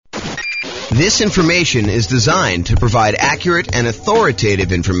This information is designed to provide accurate and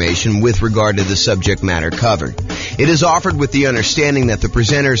authoritative information with regard to the subject matter covered. It is offered with the understanding that the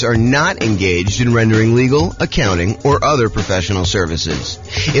presenters are not engaged in rendering legal, accounting, or other professional services.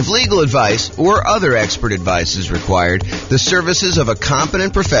 If legal advice or other expert advice is required, the services of a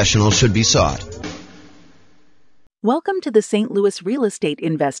competent professional should be sought. Welcome to the St. Louis Real Estate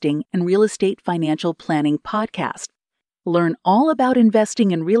Investing and Real Estate Financial Planning Podcast. Learn all about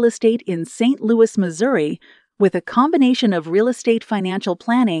investing in real estate in St. Louis, Missouri, with a combination of real estate financial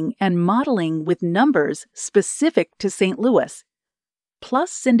planning and modeling with numbers specific to St. Louis,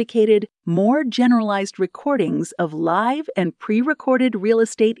 plus syndicated, more generalized recordings of live and pre-recorded real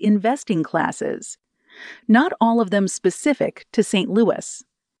estate investing classes, not all of them specific to St. Louis.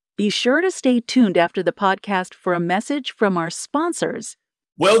 Be sure to stay tuned after the podcast for a message from our sponsors.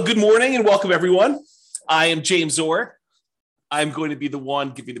 Well, good morning and welcome, everyone. I am James Orr. I'm going to be the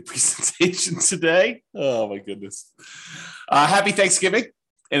one giving the presentation today. Oh, my goodness. Happy Thanksgiving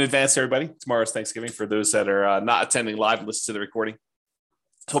in advance, everybody. Tomorrow's Thanksgiving for those that are not attending live and listen to the recording.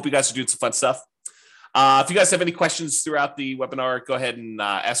 Hope you guys are doing some fun stuff. If you guys have any questions throughout the webinar, go ahead and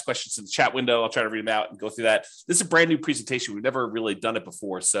ask questions in the chat window. I'll try to read them out and go through that. This is a brand new presentation. We've never really done it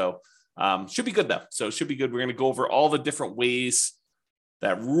before, so should be good, though. So it should be good. We're going to go over all the different ways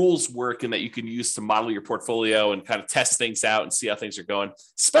that rules work and that you can use to model your portfolio and kind of test things out and see how things are going,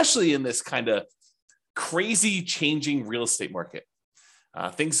 especially in this kind of crazy changing real estate market.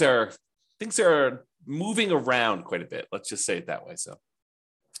 Things are moving around quite a bit. Let's just say it that way. So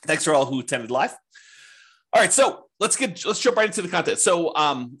thanks for all who attended live. All right, so let's jump right into the content. So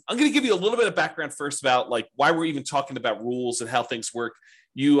I'm going to give you a little bit of background first about like why we're even talking about rules and how things work.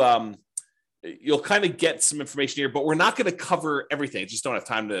 You'll kind of get some information here, but we're not going to cover everything. I just don't have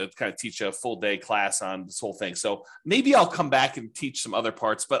time to kind of teach a full day class on this whole thing. So maybe I'll come back and teach some other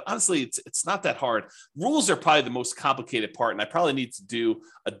parts, but honestly, it's not that hard. Rules are probably the most complicated part, and I probably need to do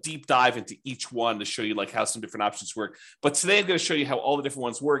a deep dive into each one to show you like how some different options work. But today I'm going to show you how all the different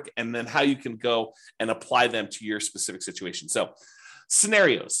ones work and then how you can go and apply them to your specific situation. So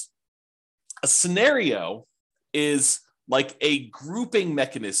scenarios. A scenario is like a grouping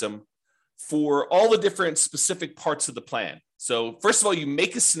mechanism for all the different specific parts of the plan. So first of all, you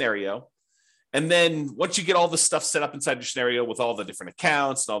make a scenario. And then once you get all the stuff set up inside your scenario with all the different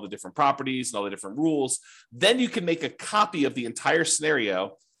accounts and all the different properties and all the different rules, then you can make a copy of the entire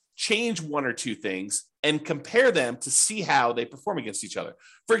scenario, change one or two things, and compare them to see how they perform against each other.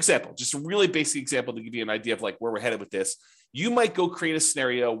 For example, just a really basic example to give you an idea of like where we're headed with this. You might go create a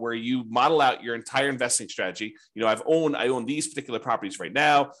scenario where you model out your entire investing strategy. You know, I own these particular properties right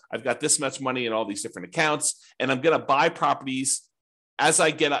now. I've got this much money in all these different accounts, and I'm going to buy properties as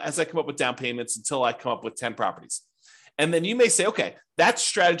I come up with down payments until I come up with 10 properties. And then you may say, okay, that's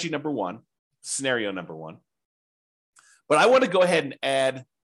strategy number one, scenario number one. But I want to go ahead and add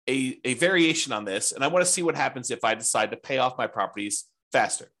a variation on this, and I want to see what happens if I decide to pay off my properties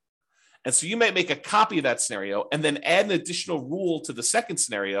faster. And so you might make a copy of that scenario and then add an additional rule to the second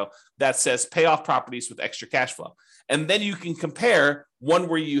scenario that says pay off properties with extra cash flow. And then you can compare one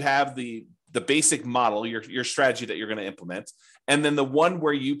where you have the basic model, your strategy that you're going to implement, and then the one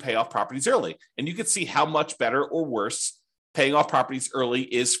where you pay off properties early. And you can see how much better or worse paying off properties early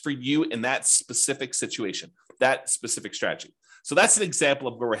is for you in that specific situation, that specific strategy. So that's an example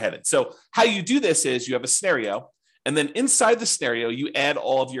of where we're headed. So how you do this is you have a scenario, and then inside the scenario, you add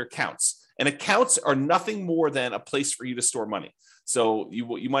all of your accounts. And accounts are nothing more than a place for you to store money. So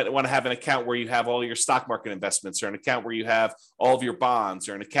you might want to have an account where you have all your stock market investments, or an account where you have all of your bonds,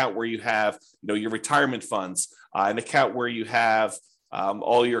 or an account where you have your retirement funds, an account where you have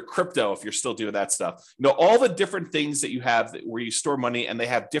all your crypto, if you're still doing that stuff. All the different things that you have where you store money, and they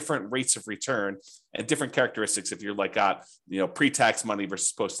have different rates of return and different characteristics. If you're like got pre-tax money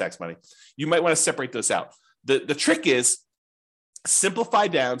versus post-tax money, you might want to separate those out. The trick is simplify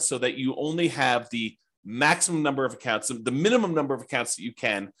down so that you only have the maximum number of accounts, the minimum number of accounts that you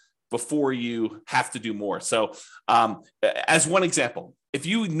can before you have to do more. So as one example, if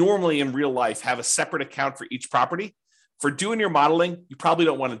you normally in real life have a separate account for each property, for doing your modeling, you probably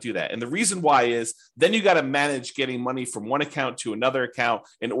don't want to do that. And the reason why is then you got to manage getting money from one account to another account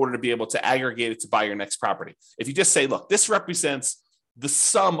in order to be able to aggregate it to buy your next property. If you just say, look, this represents the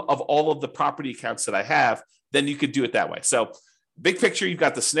sum of all of the property accounts that I have, then you could do it that way. So big picture, you've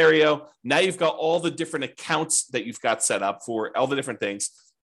got the scenario. Now you've got all the different accounts that you've got set up for all the different things.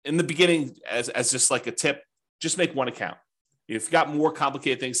 In the beginning, as just like a tip, just make one account. If you've got more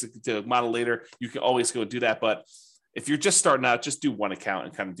complicated things to model later, you can always go and do that. But if you're just starting out, just do one account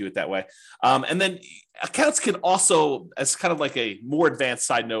and kind of do it that way. And then accounts can also, as kind of like a more advanced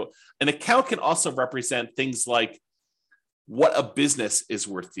side note, an account can also represent things like what a business is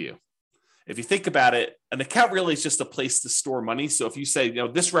worth to you. If you think about it, an account really is just a place to store money. So if you say,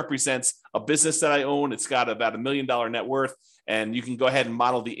 this represents a business that I own, it's got about $1 million net worth, and you can go ahead and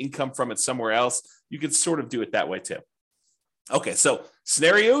model the income from it somewhere else, you could sort of do it that way too. Okay, so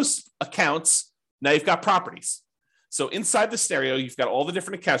scenarios, accounts, now you've got properties. So inside the scenario, you've got all the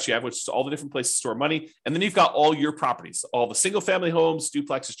different accounts you have, which is all the different places to store money. And then you've got all your properties, all the single family homes,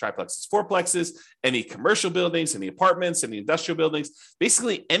 duplexes, triplexes, fourplexes, any commercial buildings, any apartments, any industrial buildings,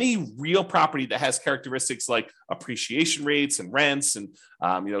 basically any real property that has characteristics like appreciation rates and rents and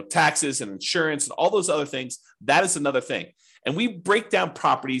taxes and insurance and all those other things. That is another thing. And we break down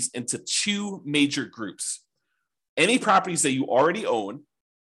properties into two major groups. Any properties that you already own.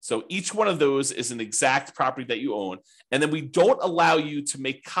 So each one of those is an exact property that you own. And then we don't allow you to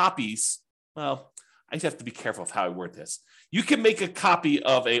make copies. Well, I have to be careful of how I word this. You can make a copy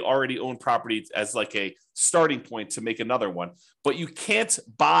of a already owned property as like a starting point to make another one, but you can't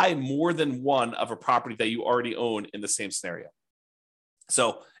buy more than one of a property that you already own in the same scenario.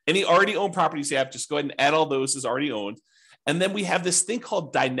 So any already owned properties you have, just go ahead and add all those as already owned. And then we have this thing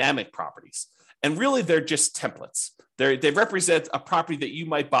called dynamic properties. And really, they're just templates. They represent a property that you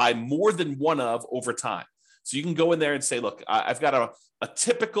might buy more than one of over time. So you can go in there and say, look, I've got a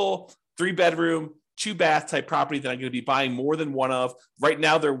typical 3-bedroom, 2-bath type property that I'm going to be buying more than one of. Right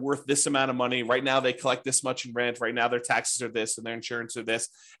now, they're worth this amount of money. Right now, they collect this much in rent. Right now, their taxes are this and their insurance are this.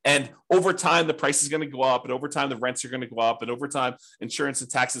 And over time, the price is going to go up. And over time, the rents are going to go up. And over time, insurance and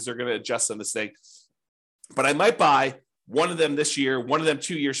taxes are going to adjust on this thing. But I might buy one of them this year, one of them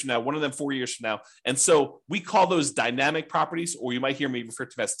 2 years from now, one of them 4 years from now. And so we call those dynamic properties, or you might hear me refer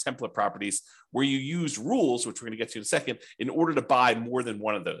to them as template properties, where you use rules, which we're going to get to in a second, in order to buy more than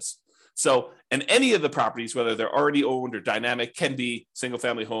one of those. So, and any of the properties, whether they're already owned or dynamic, can be single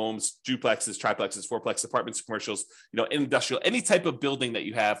family homes, duplexes, triplexes, fourplex apartments, commercials, industrial, any type of building that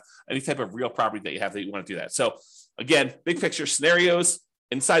you have, any type of real property that you have that you want to do that. So again, big picture scenarios,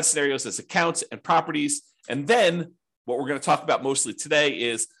 inside scenarios as accounts and properties. And then what we're going to talk about mostly today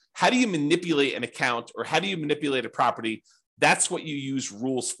is how do you manipulate an account or how do you manipulate a property? That's what you use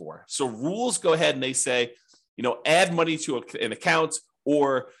rules for. So rules go ahead and they say, add money to an account,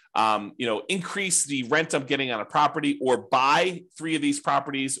 or increase the rent I'm getting on a property, or buy 3 of these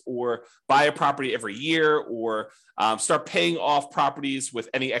properties, or buy a property every year, or start paying off properties with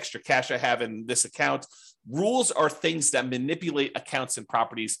any extra cash I have in this account. Rules are things that manipulate accounts and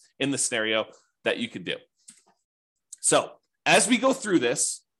properties in the scenario that you could do. So as we go through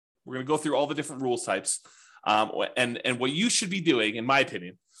this, we're going to go through all the different rules types. And what you should be doing, in my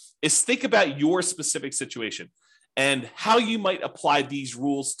opinion, is think about your specific situation and how you might apply these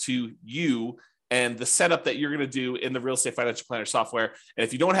rules to you and the setup that you're going to do in the Real Estate Financial Planner software. And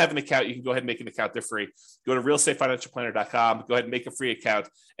if you don't have an account, you can go ahead and make an account. They're free. Go to realestatefinancialplanner.com, go ahead and make a free account.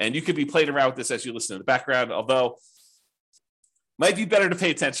 And you could be playing around with this as you listen in the background, although might be better to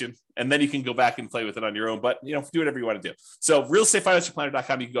pay attention, and then you can go back and play with it on your own, but do whatever you want to do. So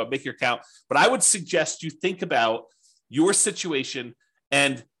realestatefinancialplanner.com, you can go make your account, but I would suggest you think about your situation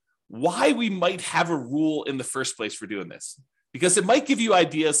and why we might have a rule in the first place for doing this, because it might give you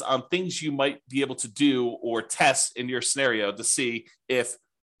ideas on things you might be able to do or test in your scenario to see if,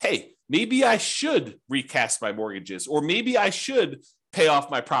 hey, maybe I should recast my mortgages, or maybe I should pay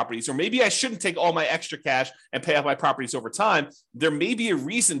off my properties, or maybe I shouldn't take all my extra cash and pay off my properties over time. There may be a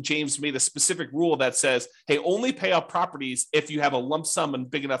reason James made a specific rule that says, hey, only pay off properties if you have a lump sum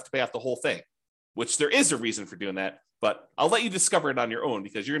and big enough to pay off the whole thing, which there is a reason for doing that, but I'll let you discover it on your own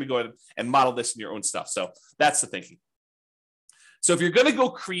because you're going to go ahead and model this in your own stuff. So that's the thinking. So if you're going to go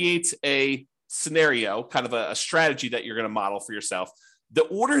create a scenario, kind of a strategy that you're going to model for yourself, the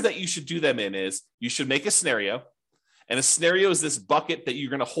order that you should do them in is you should make a scenario. And a scenario is this bucket that you're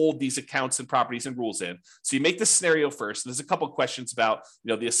going to hold these accounts and properties and rules in. So you make the scenario first. There's a couple of questions about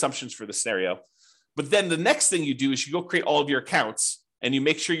the assumptions for the scenario. But then the next thing you do is you go create all of your accounts and you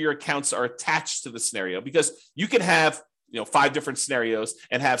make sure your accounts are attached to the scenario, because you can have 5 different scenarios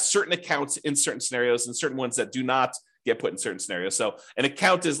and have certain accounts in certain scenarios and certain ones that do not get put in certain scenarios. So an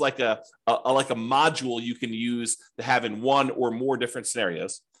account is like a module you can use to have in one or more different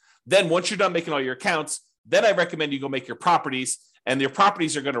scenarios. Then once you're done making all your accounts, then I recommend you go make your properties, and your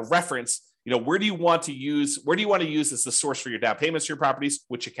properties are going to reference, where do you want to use as the source for your down payments for your properties,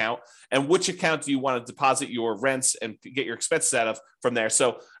 which account, and which account do you want to deposit your rents and get your expenses out of from there.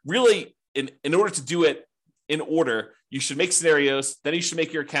 So really, in order to do it in order, you should make scenarios, then you should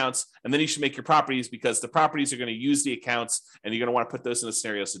make your accounts, and then you should make your properties, because the properties are going to use the accounts and you're going to want to put those in the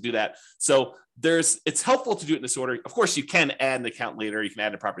scenarios to do that. So it's helpful to do it in this order. Of course, you can add an account later. You can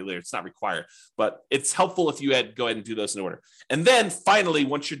add a property later. It's not required, but it's helpful if you go ahead and do those in order. And then finally,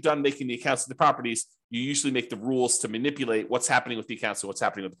 once you're done making the accounts of the properties, you usually make the rules to manipulate what's happening with the accounts and what's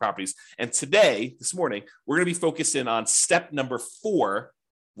happening with the properties. And this morning, we're going to be focused in on step number 4,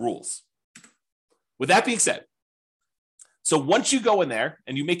 rules. With that being said, so once you go in there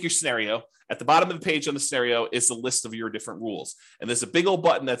and you make your scenario, at the bottom of the page on the scenario is the list of your different rules. And there's a big old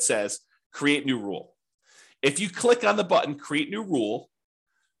button that says create new rule. If you click on the button, create new rule,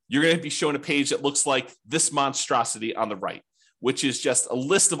 you're going to be shown a page that looks like this monstrosity on the right, which is just a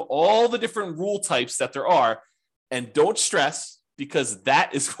list of all the different rule types that there are. And don't stress, because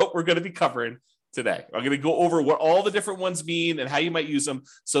that is what we're going to be covering today. I'm going to go over what all the different ones mean and how you might use them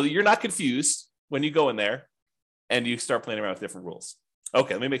so that you're not confused when you go in there and you start playing around with different rules.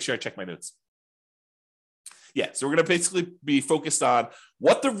 Okay, let me make sure I check my notes. Yeah, so we're going to basically be focused on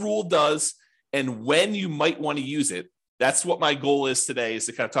what the rule does and when you might want to use it. That's what my goal is today, is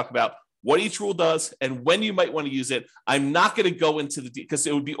to kind of talk about what each rule does and when you might want to use it. I'm not going to go into because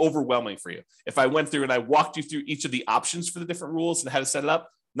it would be overwhelming for you. If I went through and I walked you through each of the options for the different rules and how to set it up,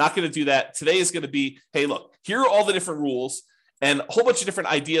 not going to do that. Today is going to be, hey, look, here are all the different rules and a whole bunch of different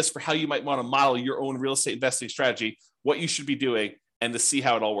ideas for how you might want to model your own real estate investing strategy, what you should be doing, and to see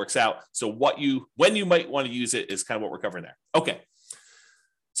how it all works out. So when you might want to use it is kind of what we're covering there. Okay.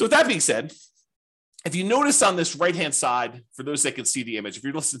 So with that being said, if you notice on this right-hand side, for those that can see the image, if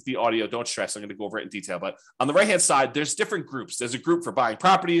you're listening to the audio, don't stress, I'm going to go over it in detail. But on the right-hand side, there's different groups. There's a group for buying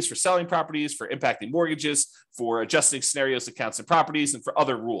properties, for selling properties, for impacting mortgages, for adjusting scenarios, accounts, and properties, and for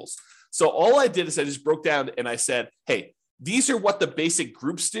other rules. So all I did is I just broke down and I said, hey, these are what the basic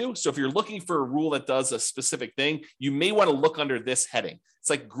groups do. So if you're looking for a rule that does a specific thing, you may want to look under this heading. It's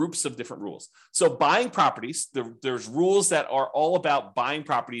like groups of different rules. So buying properties, there's rules that are all about buying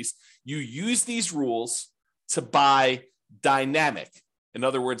properties. You use these rules to buy dynamic. In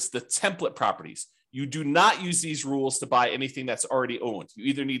other words, the template properties. You do not use these rules to buy anything that's already owned. You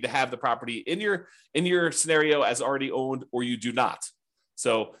either need to have the property in your scenario as already owned, or you do not.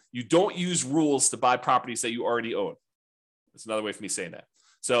 So you don't use rules to buy properties that you already own. That's another way for me saying that.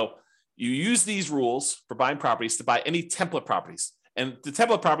 So you use these rules for buying properties to buy any template properties. And the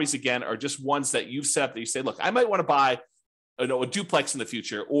template properties, again, are just ones that you've set up that you say, look, I might want to buy a duplex in the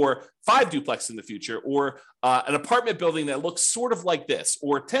future, or 5 duplex in the future, or an apartment building that looks sort of like this,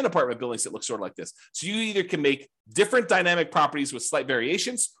 or 10 apartment buildings that look sort of like this. So you either can make different dynamic properties with slight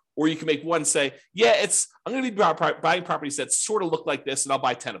variations, or you can make one say, yeah, I'm going to be buying properties that sort of look like this, and I'll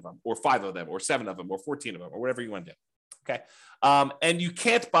buy 10 of them, or 5 of them, or 7 of them, or 14 of them, or whatever you want to do. Okay. And you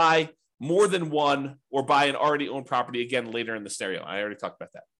can't buy more than one or buy an already owned property again later in the scenario. I already talked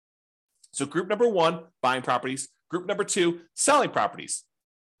about that. So group number 1, buying properties. Group number 2, selling properties.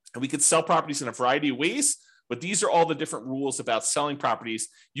 And we could sell properties in a variety of ways, but these are all the different rules about selling properties.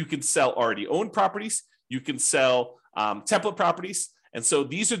 You can sell already owned properties. You can sell template properties. And so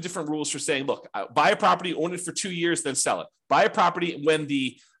these are different rules for saying, look, buy a property, own it for 2 years, then sell it. Buy a property when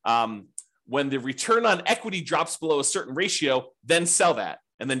the return on equity drops below a certain ratio, then sell that,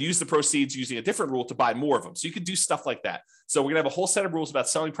 and then use the proceeds using a different rule to buy more of them. So you could do stuff like that. So we're going to have a whole set of rules about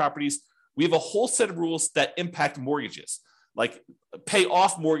selling properties. We have a whole set of rules that impact mortgages, like pay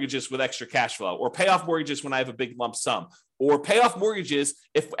off mortgages with extra cash flow, or pay off mortgages when I have a big lump sum, or pay off mortgages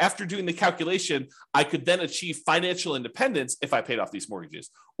if after doing the calculation, I could then achieve financial independence if I paid off these mortgages,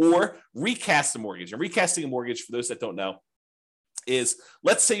 or recast a mortgage. And recasting a mortgage, for those that don't know, is,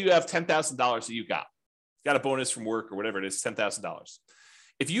 let's say you have $10,000 that you got a bonus from work or whatever it is, $10,000.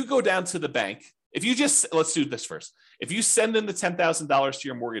 If you go down to the bank, let's do this first. If you send in the $10,000 to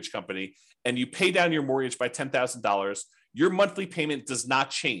your mortgage company and you pay down your mortgage by $10,000, your monthly payment does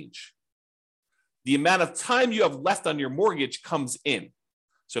not change. The amount of time you have left on your mortgage comes in.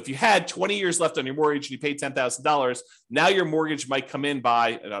 So if you had 20 years left on your mortgage and you paid $10,000, now your mortgage might come in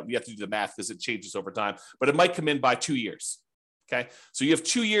by, we have to do the math because it changes over time, but it might come in by 2 years. Okay. So you have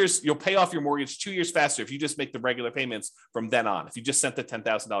 2 years, you'll pay off your mortgage 2 years faster if you just make the regular payments from then on, if you just sent the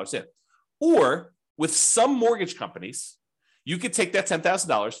 $10,000 in. Or with some mortgage companies, you could take that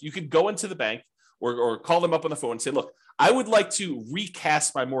 $10,000, you could go into the bank or call them up on the phone and say, look, I would like to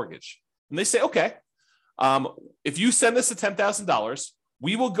recast my mortgage. And they say, okay, if you send us the $10,000,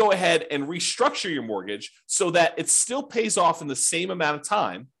 we will go ahead and restructure your mortgage so that it still pays off in the same amount of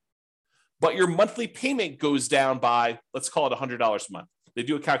time, but your monthly payment goes down by, let's call it $100 a month. They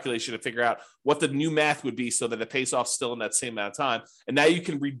do a calculation to figure out what the new math would be so that it pays off still in that same amount of time. And now you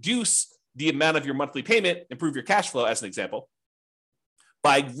can reduce the amount of your monthly payment, improve your cash flow, as an example,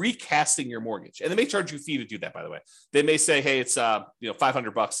 by recasting your mortgage. And they may charge you a fee to do that, by the way. They may say, hey, it's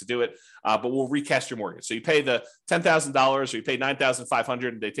 $500 to do it, but we'll recast your mortgage. So you pay the $10,000 or you pay $9,500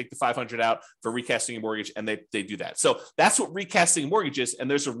 and they take the $500 out for recasting your mortgage, and they do that. So that's what recasting mortgage is, and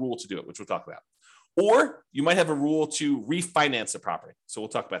there's a rule to do it, which we'll talk about. Or you might have a rule to refinance a property. So we'll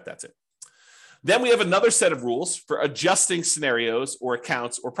talk about that too. Then we have another set of rules for adjusting scenarios or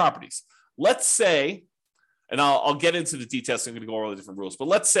accounts or properties. Let's say, and I'll get into the details, so I'm going to go over all the different rules. But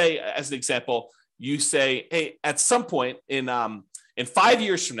let's say, as an example, you say, hey, at some point in 5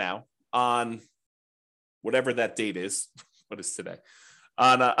 years from now, on whatever that date is, what is today?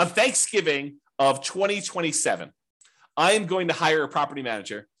 On Thanksgiving of 2027, I am going to hire a property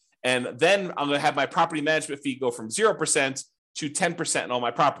manager, and then I'm going to have my property management fee go from 0% to 10% in all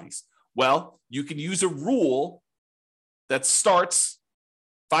my properties. Well, you can use a rule that starts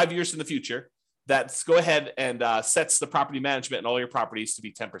 5 years in the future that's go ahead and sets the property management and all your properties to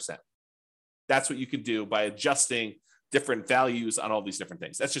be 10%. That's what you can do by adjusting different values on all these different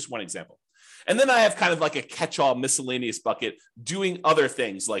things. That's just one example. And then I have kind of like a catch-all miscellaneous bucket, doing other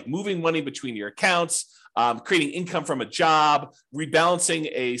things like moving money between your accounts, creating income from a job, rebalancing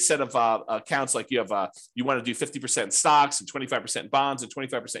a set of accounts, like you want to do 50% in stocks and 25% in bonds and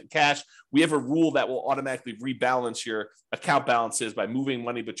 25% in cash. We have a rule that will automatically rebalance your account balances by moving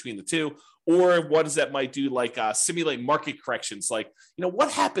money between the two. Or what does that might do, like simulate market corrections. Like,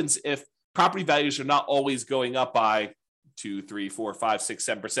 what happens if property values are not always going up by 2, 3, 4, 5, 6,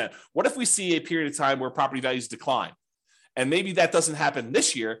 7%? What if we see a period of time where property values decline? And maybe that doesn't happen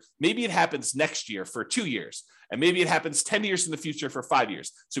this year. Maybe it happens next year for 2 years. And maybe it happens 10 years in the future for 5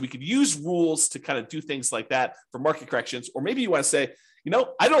 years. So we could use rules to kind of do things like that for market corrections. Or maybe you want to say,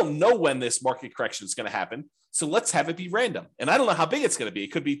 I don't know when this market correction is going to happen, so let's have it be random. And I don't know how big it's going to be.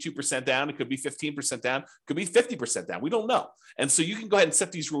 It could be 2% down. It could be 15% down. It could be 50% down. We don't know. And so you can go ahead and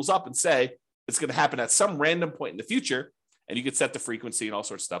set these rules up and say it's going to happen at some random point in the future. And you could set the frequency and all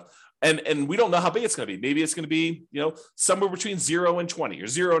sorts of stuff. And we don't know how big it's going to be. Maybe it's going to be, somewhere between 0 and 20 or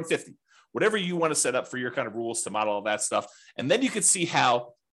 0 and 50, whatever you want to set up for your kind of rules to model all that stuff. And then you can see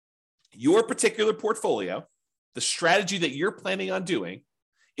how your particular portfolio, the strategy that you're planning on doing,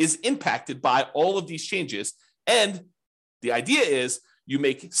 is impacted by all of these changes. And the idea is you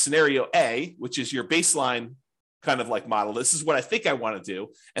make scenario A, which is your baseline kind of like model. This is what I think I want to do.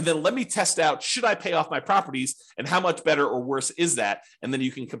 And then let me test out, should I pay off my properties and how much better or worse is that? And then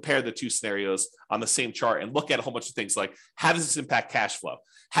you can compare the two scenarios on the same chart and look at a whole bunch of things like, how does this impact cash flow?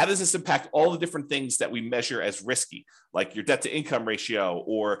 How does this impact all the different things that we measure as risky, like your debt to income ratio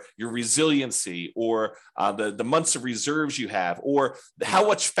or your resiliency or the months of reserves you have, or how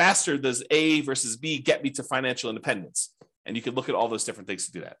much faster does A versus B get me to financial independence? And you can look at all those different things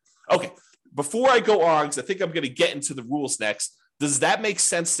to do that. Okay. Before I go on, because I think I'm going to get into the rules next, does that make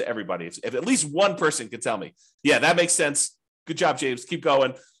sense to everybody? If at least one person can tell me, yeah, that makes sense. Good job, James. Keep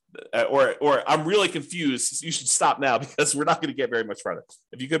going. Or I'm really confused. You should stop now because we're not going to get very much further.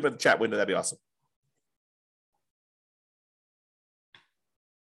 If you could put the chat window, that'd be awesome.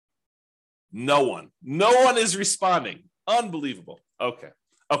 No one is responding. Unbelievable. Okay,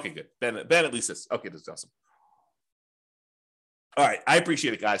 good. Ben at least is. Okay, that's awesome. All right. I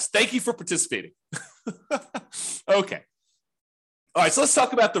appreciate it, guys. Thank you for participating. Okay. All right. So let's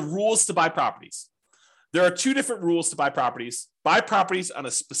talk about the rules to buy properties. There are two different rules to buy properties. Buy properties on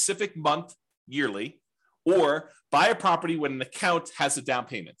a specific month yearly, or buy a property when an account has a down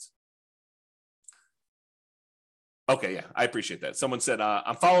payment. Okay. Yeah. I appreciate that. Someone said,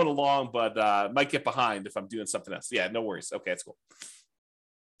 I'm following along, but might get behind if I'm doing something else. Yeah. No worries. Okay. That's cool.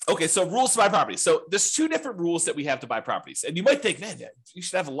 Okay, so rules to buy properties. So there's two different rules that we have to buy properties. And you might think, man, you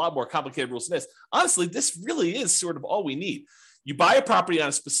should have a lot more complicated rules than this. Honestly, this really is sort of all we need. You buy a property on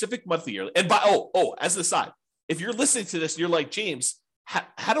a specific monthly year. And as an aside, if you're listening to this and you're like, James,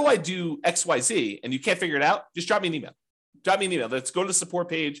 how do I do XYZ? And you can't figure it out, just drop me an email. Let's go to the support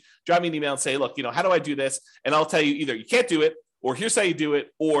page, drop me an email and say, look, how do I do this? And I'll tell you either you can't do it, or here's how you do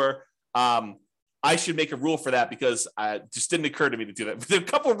it, or I should make a rule for that because it just didn't occur to me to do that. But a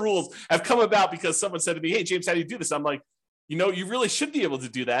couple of rules have come about because someone said to me, hey, James, how do you do this? I'm like, you really should be able to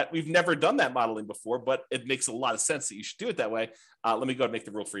do that. We've never done that modeling before, but it makes a lot of sense that you should do it that way. Let me go and make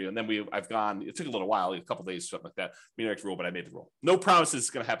the rule for you. And then it took a little while, a couple of days, something like that. We didn't make the rule, but I made the rule. No promises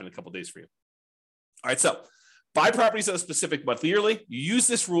it's going to happen in a couple of days for you. All right, so buy properties on a specific month yearly. You use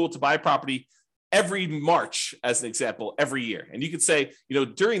this rule to buy property every March, as an example, every year. And you could say,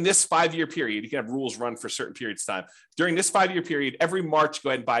 during this 5-year period, you can have rules run for certain periods of time. During this 5-year period, every March, go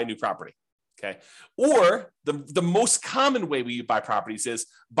ahead and buy a new property. Okay. Or the most common way we buy properties is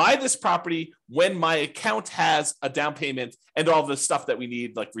buy this property when my account has a down payment and all the stuff that we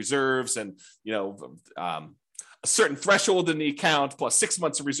need, like reserves and, a certain threshold in the account, plus 6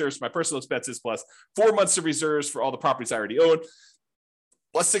 months of reserves for my personal expenses, plus 4 months of reserves for all the properties I already own,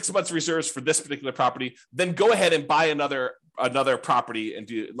 plus 6 months of reserves for this particular property. Then go ahead and buy another property and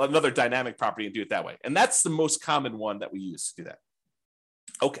do another dynamic property and do it that way. And that's the most common one that we use to do that.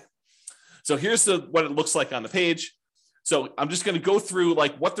 Okay. So here's what it looks like on the page. So I'm just going to go through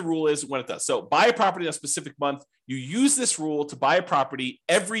like what the rule is when it does. So buy a property in a specific month. You use this rule to buy a property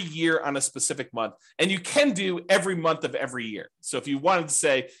every year on a specific month. And you can do every month of every year. So if you wanted to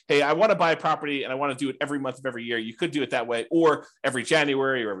say, hey, I want to buy a property and I want to do it every month of every year, you could do it that way, or every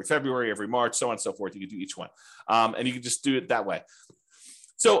January or every February, every March, so on and so forth. You could do each one. And you can just do it that way.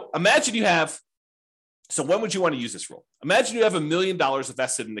 So imagine so when would you want to use this rule? Imagine you have $1 million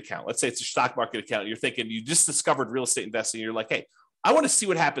invested in an account. Let's say it's a stock market account. You're thinking you just discovered real estate investing. You're like, hey, I want to see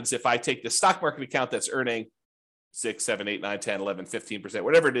what happens if I take the stock market account that's earning 6, 7, 8, 9, 10, 11, 15%,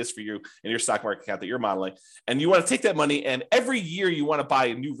 whatever it is for you in your stock market account that you're modeling. And you want to take that money and every year you want to buy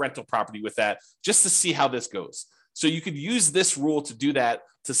a new rental property with that just to see how this goes. So you could use this rule to do that,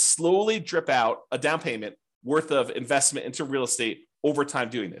 to slowly drip out a down payment worth of investment into real estate over time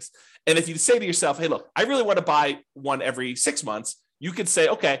doing this. And if you say to yourself, hey, look, I really want to buy one every 6 months, you could say,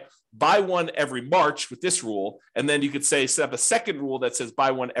 okay, buy one every March with this rule. And then you could set up a second rule that says buy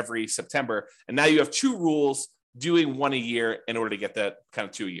one every September. And now you have 2 rules doing one a year in order to get that kind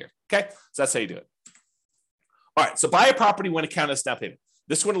of 2 a year. Okay. So that's how you do it. All right. So buy a property when it counts as down payment.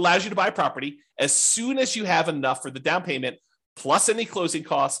 This one allows you to buy a property as soon as you have enough for the down payment, plus any closing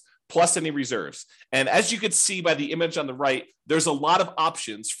costs, plus any reserves. And as you can see by the image on the right, there's a lot of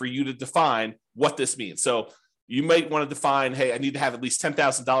options for you to define what this means. So you might want to define, hey, I need to have at least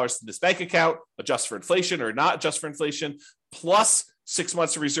 $10,000 in this bank account, adjust for inflation or not adjust for inflation, plus 6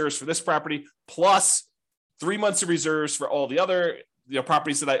 months of reserves for this property, plus 3 months of reserves for all the other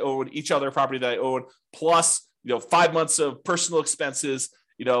properties that I own, each other property that I own, plus 5 months of personal expenses,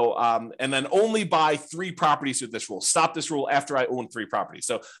 and then only buy 3 properties with this rule. Stop this rule after I own 3 properties.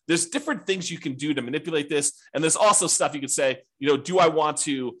 So there's different things you can do to manipulate this. And there's also stuff you could say, do I want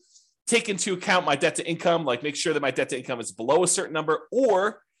to take into account my debt to income, like make sure that my debt to income is below a certain number?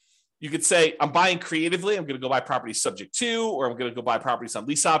 Or you could say, I'm buying creatively. I'm going to go buy properties subject to, or I'm going to go buy properties on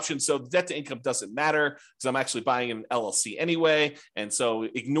lease options. So the debt to income doesn't matter because I'm actually buying an LLC anyway. And so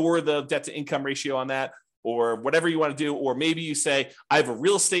ignore the debt to income ratio on that, or whatever you want to do. Or maybe you say, I have a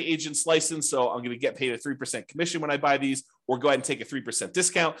real estate agent's license, so I'm going to get paid a 3% commission when I buy these, or go ahead and take a 3%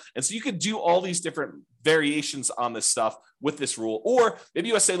 discount. And so you could do all these different variations on this stuff with this rule. Or maybe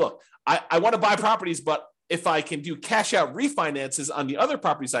you say, look, I want to buy properties, but if I can do cash out refinances on the other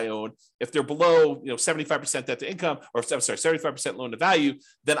properties I own, if they're below 75% debt to income, or 75% loan to value,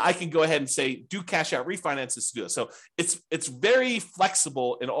 then I can go ahead and say, do cash out refinances to do it. So it's very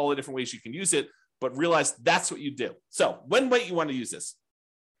flexible in all the different ways you can use it, but realize that's what you do. So when might you want to use this?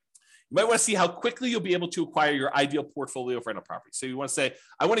 You might want to see how quickly you'll be able to acquire your ideal portfolio of rental property. So you want to say,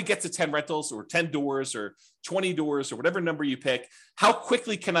 I want to get to 10 rentals or 10 doors or 20 doors or whatever number you pick. How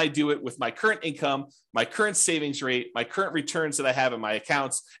quickly can I do it with my current income, my current savings rate, my current returns that I have in my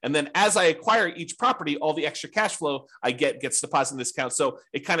accounts? And then as I acquire each property, all the extra cash flow I get gets deposited in this account. So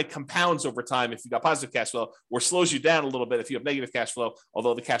it kind of compounds over time if you got positive cash flow, or slows you down a little bit if you have negative cash flow,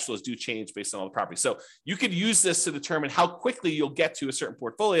 although the cash flows do change based on all the property. So you could use this to determine how quickly you'll get to a certain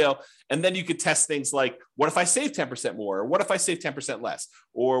portfolio. And then you could test things like, what if I save 10% more? Or what if I save 10% less?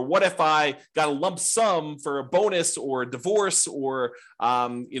 Or what if I got a lump sum for a bonus or a divorce or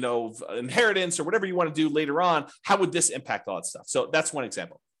inheritance or whatever you want to do later on? How would this impact all that stuff? So that's one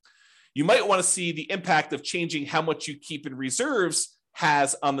example. You might want to see the impact of changing how much you keep in reserves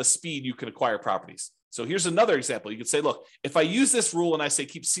has on the speed you can acquire properties. So here's another example. You could say, look, if I use this rule and I say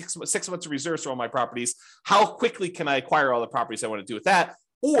keep six months of reserves for all my properties, how quickly can I acquire all the properties I want to do with that?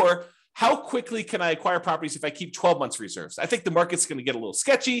 Or how quickly can I acquire properties if I keep 12 months reserves? I think the market's going to get a little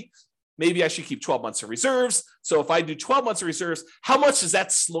sketchy. Maybe I should keep 12 months of reserves. So if I do 12 months of reserves, how much does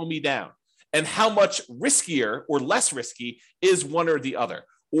that slow me down? And how much riskier or less risky is one or the other?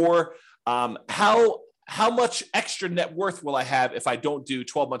 Or how much extra net worth will I have if I don't do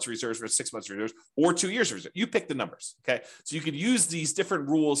 12 months reserves versus 6 months reserves or 2 years reserves? You pick the numbers, okay? So you could use these different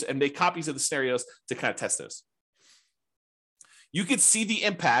rules and make copies of the scenarios to kind of test those. You could see the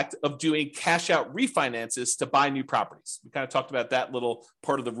impact of doing cash out refinances to buy new properties. We kind of talked about that little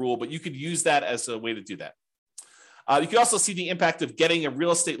part of the rule, but you could use that as a way to do that. You could also see the impact of getting a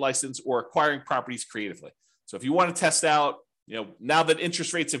real estate license or acquiring properties creatively. So if you want to test out, now that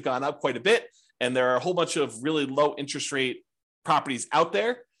interest rates have gone up quite a bit and there are a whole bunch of really low interest rate properties out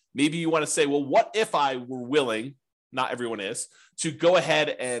there, maybe you want to say, well, what if I were willing, not everyone is, to go ahead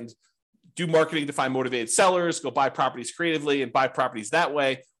and do marketing to find motivated sellers, go buy properties creatively and buy properties that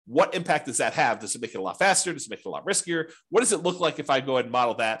way? What impact does that have? Does it make it a lot faster? Does it make it a lot riskier? What does it look like if I go ahead and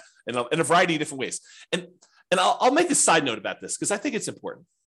model that in a variety of different ways? And I'll make a side note about this because I think it's important.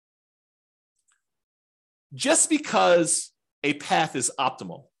 Just because a path is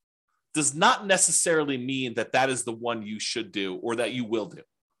optimal does not necessarily mean that that is the one you should do or that you will do.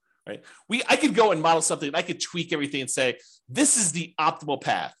 Right? I could go and model something and I could tweak everything and say, this is the optimal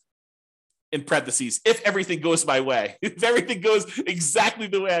path, in parentheses, if everything goes my way, if everything goes exactly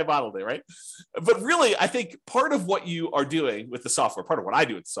the way I modeled it, right? But really, I think part of what you are doing with the software, part of what I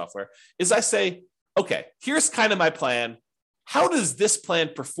do with the software, is I say, okay, here's kind of my plan. How does this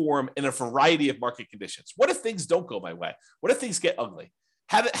plan perform in a variety of market conditions? What if things don't go my way? What if things get ugly?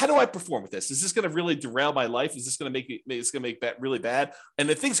 How do I perform with this? Is this going to really derail my life? Is this going to make that really bad? And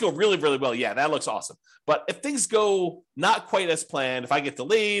if things go really, really well, yeah, that looks awesome. But if things go not quite as planned, if I get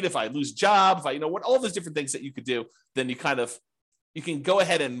delayed, if I lose a job, if I, what all those different things that you could do, then you can go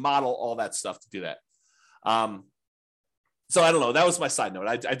ahead and model all that stuff to do that. So I don't know. That was my side note.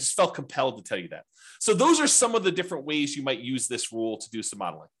 I just felt compelled to tell you that. So those are some of the different ways you might use this rule to do some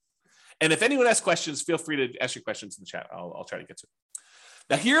modeling. And if anyone has questions, feel free to ask your questions in the chat. I'll try to get to it.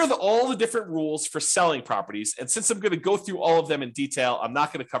 Now, here are all the different rules for selling properties. And since I'm going to go through all of them in detail, I'm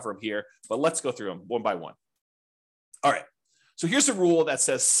not going to cover them here, but let's go through them one by one. All right. So here's a rule that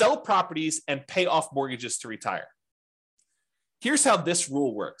says sell properties and pay off mortgages to retire. Here's how this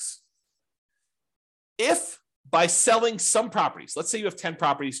rule works. If by selling some properties, let's say you have 10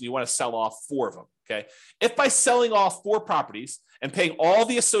 properties and you want to sell off 4 of them, okay? If by selling off 4 properties and paying all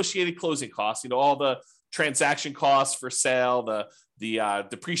the associated closing costs, all the transaction costs for sale, the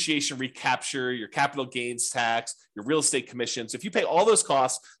depreciation recapture, your capital gains tax, your real estate commissions. If you pay all those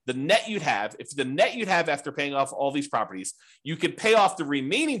costs, the net you'd have after paying off all these properties, you could pay off the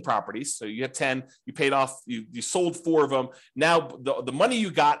remaining properties. So you have 10, you paid off, you sold 4 of them. Now the money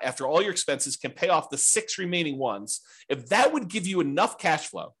you got after all your expenses can pay off the 6 remaining ones. If that would give you enough cash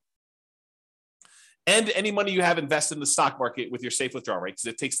flow and any money you have invested in the stock market with your safe withdrawal rate, because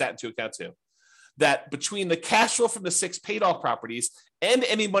it takes that into account too, that between the cash flow from the 6 paid off properties and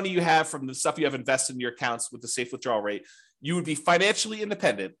any money you have from the stuff you have invested in your accounts with the safe withdrawal rate, you would be financially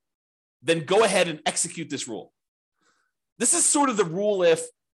independent. Then go ahead and execute this rule. This is sort of the rule if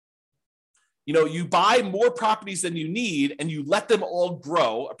you buy more properties than you need and you let them all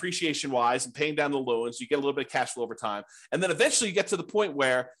grow appreciation wise and paying down the loans, you get a little bit of cash flow over time. And then eventually you get to the point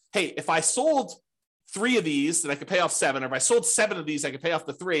where, hey, if I sold 3 of these, then I could pay off 7. Or if I sold 7 of these, I could pay off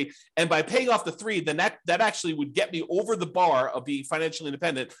the 3. And by paying off the 3, then that actually would get me over the bar of being financially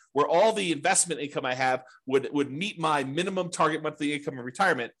independent, where all the investment income I have would meet my minimum target monthly income in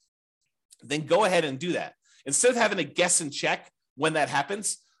retirement. Then go ahead and do that. Instead of having to guess and check when that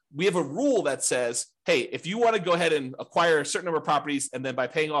happens, we have a rule that says, hey, if you want to go ahead and acquire a certain number of properties, and then by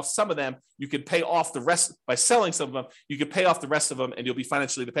paying off some of them, you could pay off the rest. By selling some of them, you could pay off the rest of them and you'll be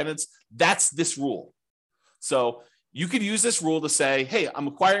financially independent. That's this rule. So you could use this rule to say, hey, I'm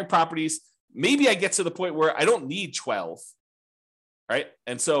acquiring properties. Maybe I get to the point where I don't need 12, right?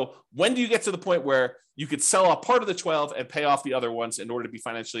 And so when do you get to the point where you could sell a part of the 12 and pay off the other ones in order to be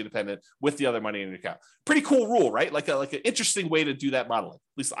financially independent with the other money in your account? Pretty cool rule, right? Like an interesting way to do that modeling.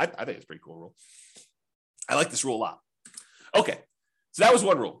 At least I think it's a pretty cool rule. I like this rule a lot. Okay, so that was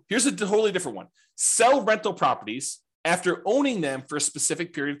one rule. Here's a totally different one. Sell rental properties after owning them for a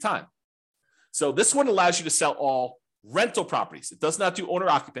specific period of time. So this one allows you to sell all rental properties. It does not do owner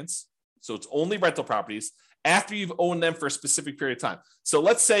occupants. So it's only rental properties after you've owned them for a specific period of time. So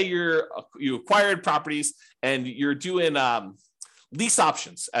let's say you acquired properties and you're doing lease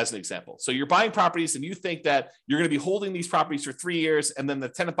options as an example. So you're buying properties and you think that you're going to be holding these properties for 3 years and then the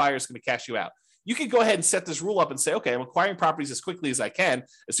tenant buyer is going to cash you out. You can go ahead and set this rule up and say, okay, I'm acquiring properties as quickly as I can.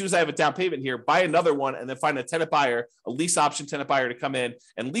 As soon as I have a down payment here, buy another one and then find a tenant buyer, a lease option tenant buyer to come in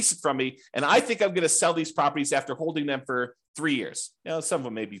and lease it from me. And I think I'm going to sell these properties after holding them for 3 years. Some of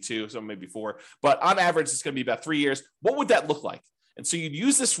them may be 2, some may be 4, but on average, it's going to be about 3 years. What would that look like? And so you'd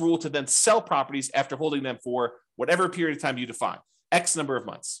use this rule to then sell properties after holding them for whatever period of time you define, X number of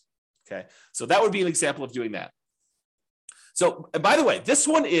months. Okay. So that would be an example of doing that. So, and by the way, this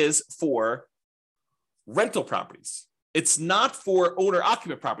one is for rental properties. It's not for owner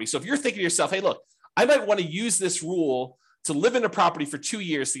occupant properties. So if you're thinking to yourself, hey, look, I might want to use this rule to live in a property for 2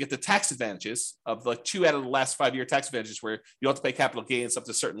 years to get the tax advantages of like 2 out of the last 5-year tax advantages where you don't have to pay capital gains up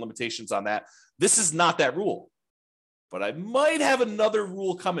to certain limitations on that. This is not that rule. but I might have another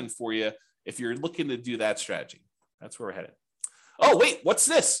rule coming for you if you're looking to do that strategy. That's where we're headed. Oh, wait, what's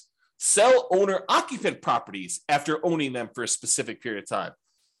this? Sell owner-occupant properties after owning them for a specific period of time.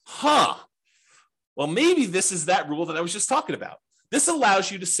 Well, maybe this is that rule that I was just talking about. This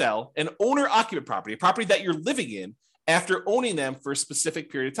allows you to sell an owner-occupant property, a property that you're living in, after owning them for a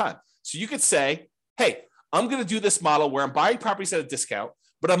specific period of time. So you could say, hey, I'm going to do this model where I'm buying properties at a discount,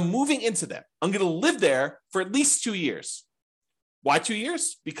 but I'm moving into them. I'm going to live there for at least 2 years. Why 2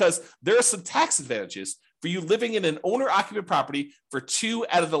 years? Because there are some tax advantages for you living in an owner-occupant property for 2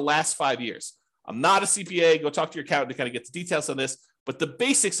 out of the last 5 years. I'm not a CPA. Go talk to your accountant to kind of get the details on this. But the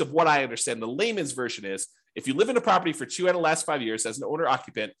basics of what I understand, the layman's version is, if you live in a property for 2 out of the last 5 years as an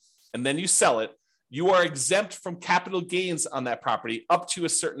owner-occupant, and then you sell it, you are exempt from capital gains on that property up to a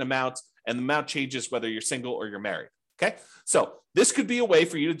certain amount, and the amount changes whether you're single or you're married. Okay, so this could be a way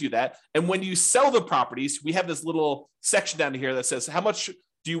for you to do that. And when you sell the properties, we have this little section down here that says, how much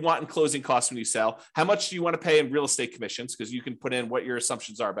do you want in closing costs when you sell? How much do you want to pay in real estate commissions? Because you can put in what your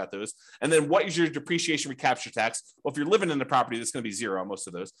assumptions are about those. And then what is your depreciation recapture tax? Well, if you're living in the property, that's going to be zero on most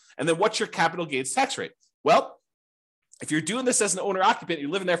of those. And then what's your capital gains tax rate? Well, if you're doing this as an owner occupant, you're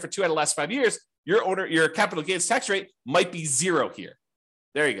living there for 2 out of the last 5 years, your capital gains tax rate might be zero here.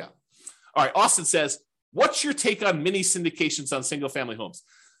 There you go. All right, Austin says, what's your take on mini syndications on single family homes?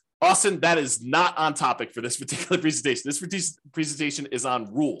 Austin, that is not on topic for this particular presentation. This presentation is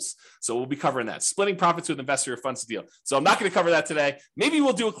on rules. So we'll be covering that. Splitting profits with investor or funds deal. So I'm not going to cover that today. Maybe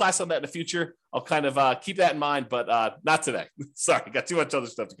we'll do a class on that in the future. I'll kind of keep that in mind, but not today. Sorry, got too much other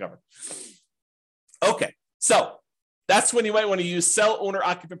stuff to cover. Okay, so that's when you might want to use sell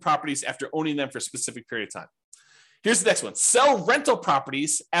owner-occupant properties after owning them for a specific period of time. Here's the next one. Sell rental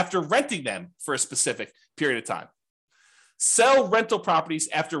properties after renting them for a specific period of time. Sell rental properties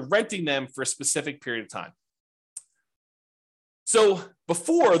after renting them for a specific period of time. So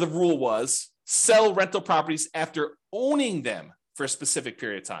before, the rule was sell rental properties after owning them for a specific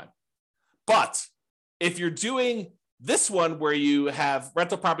period of time. But if you're doing this one where you have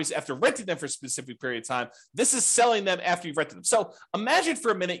rental properties after renting them for a specific period of time, this is selling them after you've rented them. So imagine for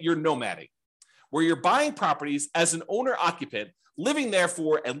a minute you're nomading, where you're buying properties as an owner-occupant, living there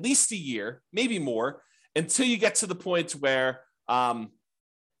for at least a year, maybe more, until you get to the point where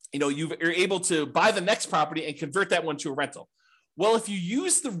you're able to buy the next property and convert that one to a rental. Well, if you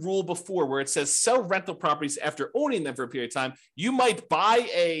use the rule before where it says sell rental properties after owning them for a period of time, you might buy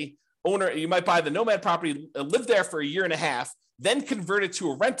the nomad property, live there for a year and a half, then convert it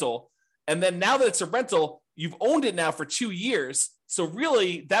to a rental. And then now that it's a rental, you've owned it now for 2 years. So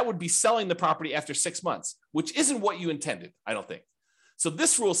really, that would be selling the property after 6 months, which isn't what you intended, I don't think. So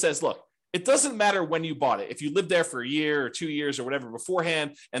this rule says, look, it doesn't matter when you bought it. If you lived there for a year or 2 years or whatever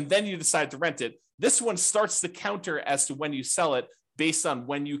beforehand, and then you decide to rent it, this one starts the counter as to when you sell it based on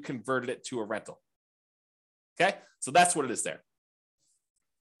when you converted it to a rental. Okay, so that's what it is there.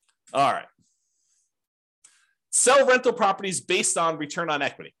 All right. Sell rental properties based on return on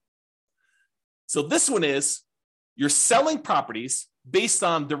equity. So this one is you're selling properties based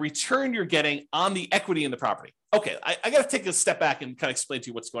on the return you're getting on the equity in the property. Okay, I got to take a step back and kind of explain to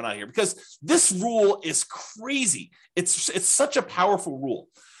you what's going on here, because this rule is crazy. It's such a powerful rule.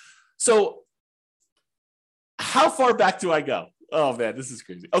 So how far back do I go? Oh man, this is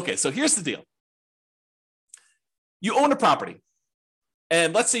crazy. Okay, so here's the deal. You own a property,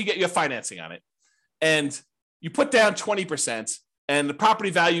 and let's say you have financing on it, and you put down 20%, and the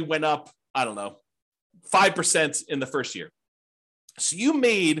property value went up, I don't know, 5% in the first year. So you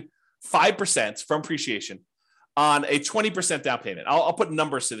made 5% from appreciation on a 20% down payment. I'll put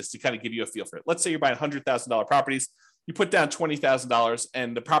numbers to this to kind of give you a feel for it. Let's say you're buying $100,000 properties. You put down $20,000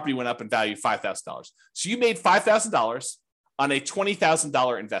 and the property went up in value $5,000. So you made $5,000 on a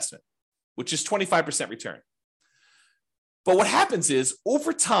 $20,000 investment, which is 25% return. But what happens is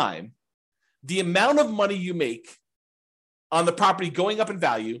over time, the amount of money you make on the property going up in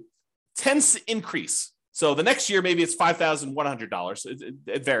value tends to increase. So the next year, maybe it's $5,100.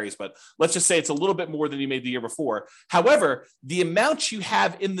 It varies, but let's just say it's a little bit more than you made the year before. However, the amount you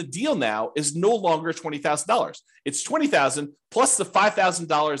have in the deal now is no longer $20,000. It's $20,000 plus the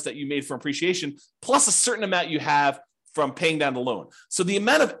 $5,000 that you made from appreciation, plus a certain amount you have from paying down the loan. So the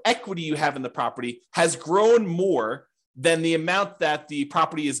amount of equity you have in the property has grown more than the amount that the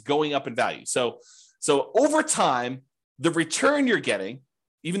property is going up in value. So over time, the return you're getting,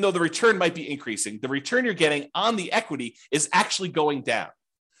 even though the return might be increasing, the return you're getting on the equity is actually going down.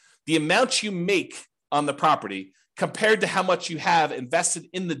 The amount you make on the property compared to how much you have invested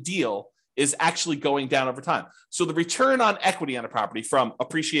in the deal is actually going down over time. So the return on equity on a property from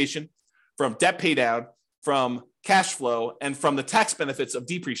appreciation, from debt pay down, from cash flow, and from the tax benefits of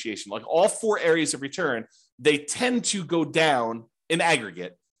depreciation. Like all four areas of return, they tend to go down in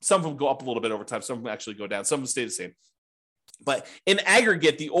aggregate. Some of them go up a little bit over time. Some of them actually go down. Some of them stay the same. But in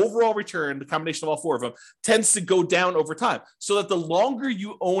aggregate, the overall return, the combination of all four of them, tends to go down over time. So that the longer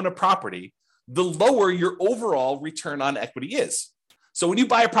you own a property, the lower your overall return on equity is. So when you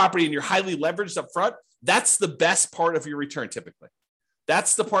buy a property and you're highly leveraged up front, that's the best part of your return typically.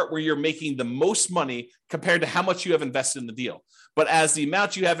 That's the part where you're making the most money compared to how much you have invested in the deal. But as the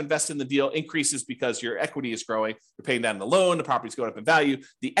amount you have invested in the deal increases because your equity is growing, you're paying down the loan, the property's going up in value,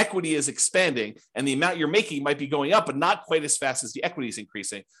 the equity is expanding, and the amount you're making might be going up, but not quite as fast as the equity is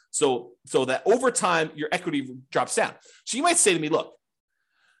increasing. So that over time, your equity drops down. So you might say to me, look,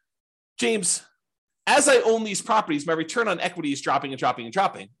 James, as I own these properties, my return on equity is dropping and dropping and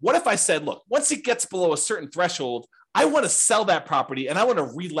dropping. What if I said, look, once it gets below a certain threshold, I want to sell that property and I want to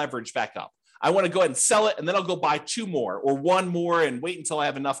re-leverage back up. I want to go ahead and sell it, and then I'll go buy two more or one more and wait until I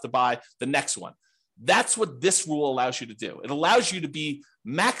have enough to buy the next one. That's what this rule allows you to do. It allows you to be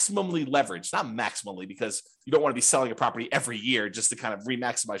maximally leveraged, not maximally because you don't want to be selling a property every year just to kind of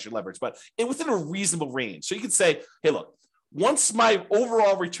re-maximize your leverage, but within a reasonable range. So you can say, hey, look, once my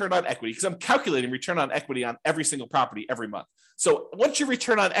overall return on equity, because I'm calculating return on equity on every single property every month. So once your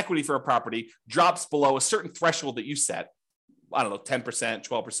return on equity for a property drops below a certain threshold that you set, I don't know, 10%,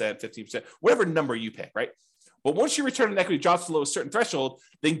 12%, 15%, whatever number you pick, right? But once your return on equity drops below a certain threshold,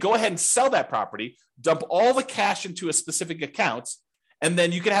 then go ahead and sell that property, dump all the cash into a specific account, and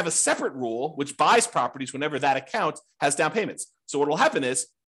then you can have a separate rule which buys properties whenever that account has down payments. So what will happen is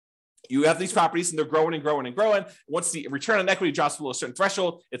you have these properties and they're growing and growing and growing. Once the return on equity drops below a certain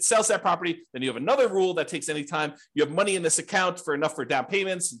threshold, it sells that property. Then you have another rule that takes any time. You have money in this account for enough for down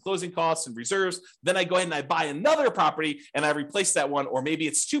payments and closing costs and reserves. Then I go ahead and I buy another property and I replace that one, or maybe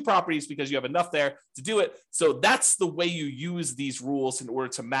it's two properties because you have enough there to do it. So that's the way you use these rules in order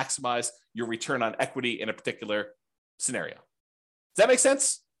to maximize your return on equity in a particular scenario. Does that make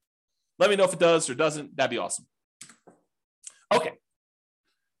sense? Let me know if it does or doesn't. That'd be awesome. Okay.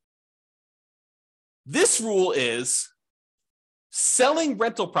 This rule is selling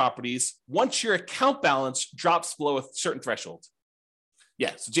rental properties once your account balance drops below a certain threshold.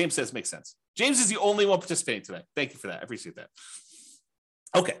 Yeah, so James says makes sense. James is the only one participating today. Thank you for that. I appreciate that.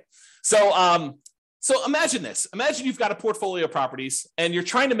 Okay, so imagine this. Imagine you've got a portfolio of properties and you're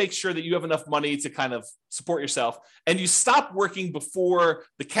trying to make sure that you have enough money to kind of support yourself, and you stop working before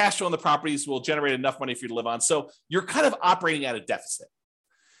the cash flow on the properties will generate enough money for you to live on. So you're kind of operating at a deficit.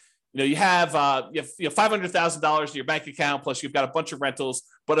 You have $500,000 in your bank account, plus you've got a bunch of rentals,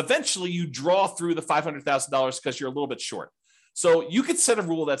 but eventually you draw through the $500,000 because you're a little bit short. So you could set a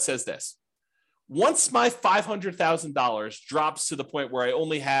rule that says this: once my $500,000 drops to the point where I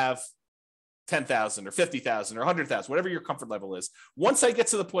only have $10,000 or $50,000 or $100,000, whatever your comfort level is, once I get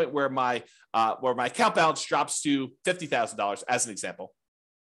to the point where my account balance drops to $50,000, as an example,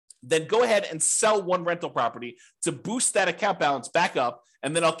 then go ahead and sell one rental property to boost that account balance back up.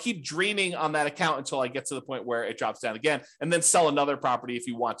 And then I'll keep draining on that account until I get to the point where it drops down again, and then sell another property if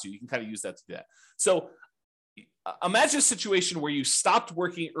you want to. You can kind of use that to do that. So imagine a situation where you stopped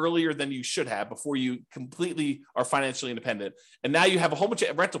working earlier than you should have before you completely are financially independent. And now you have a whole bunch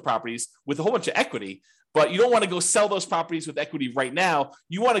of rental properties with a whole bunch of equity, but you don't want to go sell those properties with equity right now.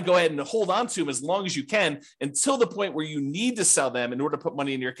 You want to go ahead and hold on to them as long as you can until the point where you need to sell them in order to put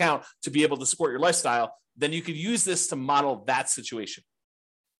money in your account to be able to support your lifestyle. Then you could use this to model that situation.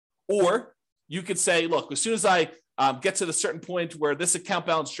 Or you could say, look, as soon as I get to the certain point where this account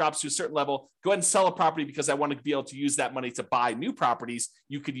balance drops to a certain level, go ahead and sell a property because I want to be able to use that money to buy new properties.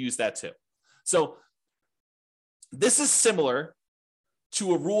 You could use that too. So this is similar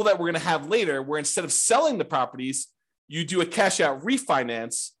to a rule that we're going to have later, where instead of selling the properties, you do a cash out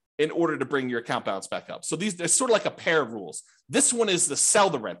refinance in order to bring your account balance back up. So they're sort of like a pair of rules. This one is the sell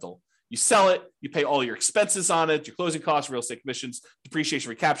the rental. You sell it, you pay all your expenses on it, your closing costs, real estate commissions, depreciation,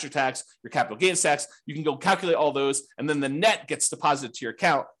 recapture tax, your capital gains tax. You can go calculate all those, and then the net gets deposited to your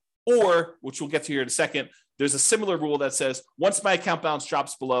account. Or, which we'll get to here in a second, there's a similar rule that says, once my account balance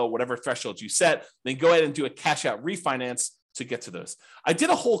drops below whatever threshold you set, then go ahead and do a cash out refinance to get to those. I did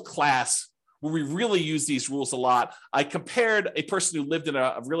a whole class where we really use these rules a lot. I compared a person who lived in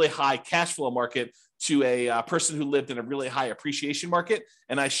a really high cash flow market to a person who lived in a really high appreciation market.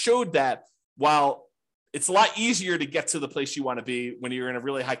 And I showed that while it's a lot easier to get to the place you want to be when you're in a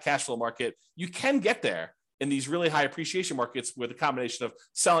really high cash flow market, you can get there in these really high appreciation markets with a combination of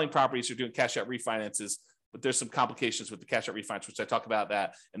selling properties or doing cash out refinances. But there's some complications with the cash out refinance, which I talk about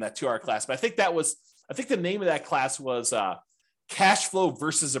that in that 2-hour class. But I think the name of that class was cash flow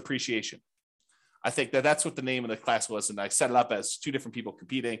versus appreciation. I think that's what the name of the class was. And I set it up as two different people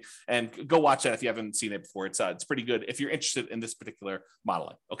competing, and go watch that if you haven't seen it before. It's pretty good if you're interested in this particular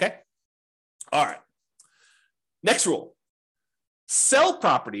modeling. Okay. All right. Next rule: sell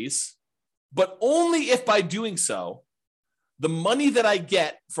properties, but only if by doing so, the money that I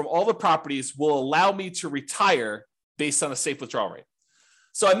get from all the properties will allow me to retire based on a safe withdrawal rate.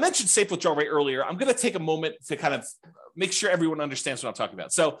 So I mentioned safe withdrawal rate earlier. I'm going to take a moment to kind of make sure everyone understands what I'm talking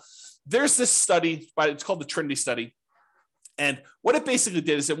about. So there's this study, it's called the Trinity study. And what it basically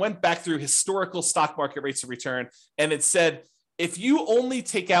did is it went back through historical stock market rates of return. And it said, if you only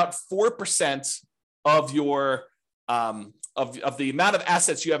take out 4% of your of the amount of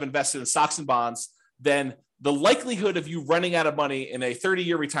assets you have invested in stocks and bonds, then the likelihood of you running out of money in a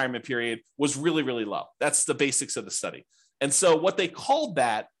 30-year retirement period was really, really low. That's the basics of the study. And so what they called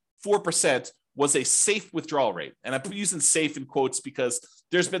that 4% was a safe withdrawal rate. And I'm using safe in quotes because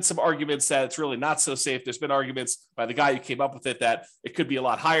there's been some arguments that it's really not so safe. There's been arguments by the guy who came up with it that it could be a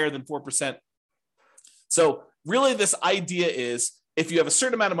lot higher than 4%. So really this idea is if you have a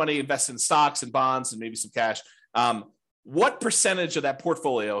certain amount of money invested in stocks and bonds and maybe some cash, what percentage of that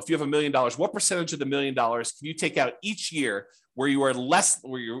portfolio, if you have $1 million, what percentage of the $1 million can you take out each year where you are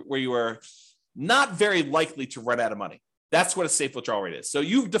where you are not very likely to run out of money? That's what a safe withdrawal rate is. So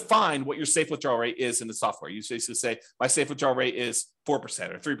you've defined what your safe withdrawal rate is in the software. You basically say, my safe withdrawal rate is 4%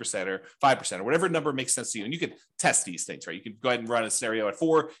 or 3% or 5% or whatever number makes sense to you. And you can test these things, right? You can go ahead and run a scenario at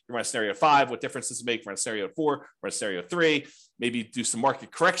 4, you run a scenario at 5, what difference does it make? Run a scenario at 4, run a scenario at 3, maybe do some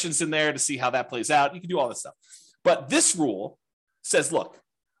market corrections in there to see how that plays out. You can do all this stuff. But this rule says, look,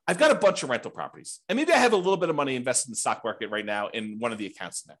 I've got a bunch of rental properties, and maybe I have a little bit of money invested in the stock market right now in one of the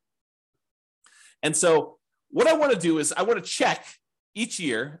accounts in there. And so what I want to do is I want to check each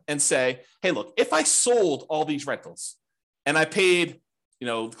year and say, hey, look, if I sold all these rentals and I paid,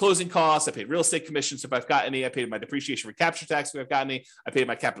 closing costs, I paid real estate commissions if I've got any, I paid my depreciation recapture tax if I've got any, I paid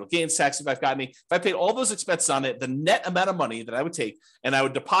my capital gains tax if I've got any, if I paid all those expenses on it, the net amount of money that I would take and I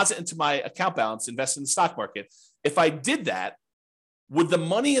would deposit into my account balance, invest in the stock market. If I did that, would the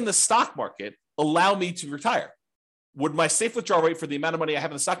money in the stock market allow me to retire? Would my safe withdrawal rate for the amount of money I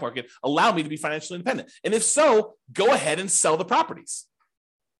have in the stock market allow me to be financially independent? And if so, go ahead and sell the properties.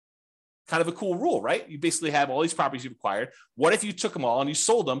 Kind of a cool rule, right? You basically have all these properties you've acquired. What if you took them all and you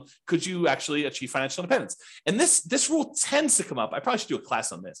sold them? Could you actually achieve financial independence? And this rule tends to come up. I probably should do a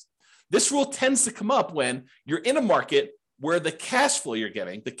class on this. This rule tends to come up when you're in a market where the cash flow you're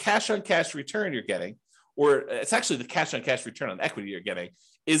getting, the cash on cash return you're getting, or it's actually the cash on cash return on equity you're getting,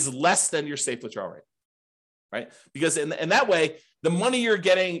 is less than your safe withdrawal rate. Right? Because in that way, the money you're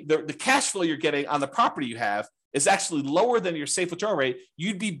getting, the cash flow you're getting on the property you have is actually lower than your safe withdrawal rate.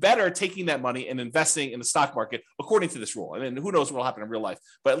 You'd be better taking that money and investing in the stock market according to this rule. And then who knows what will happen in real life.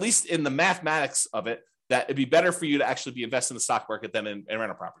 But at least in the mathematics of it, that it'd be better for you to actually be investing in the stock market than in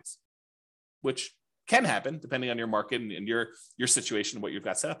rental properties, which can happen depending on your market and your situation and what you've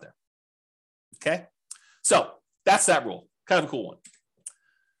got set up there. Okay? So that's that rule. Kind of a cool one.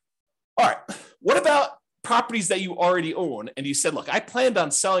 All right. What about properties that you already own? And you said, look, I planned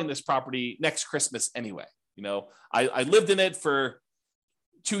on selling this property next Christmas anyway. I lived in it for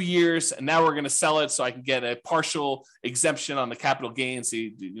 2 years and now we're going to sell it so I can get a partial exemption on the capital gains.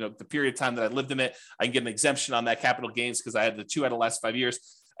 The period of time that I lived in it, I can get an exemption on that capital gains because I had the 2 out of the last 5 years.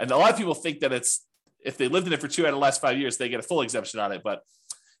 And a lot of people think that if they lived in it for 2 out of the last 5 years, they get a full exemption on it. But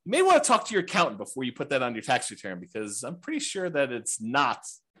you may want to talk to your accountant before you put that on your tax return, because I'm pretty sure that it's not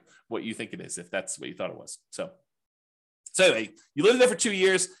what you think it is, if that's what you thought it was. So anyway, you lived there for 2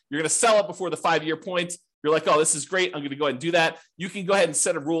 years. You're going to sell it before the 5-year point. You're like, oh, this is great. I'm going to go ahead and do that. You can go ahead and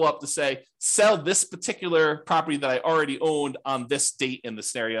set a rule up to say, sell this particular property that I already owned on this date in the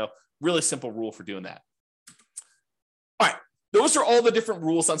scenario. Really simple rule for doing that. All right. Those are all the different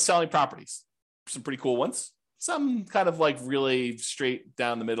rules on selling properties. Some pretty cool ones. Some kind of like really straight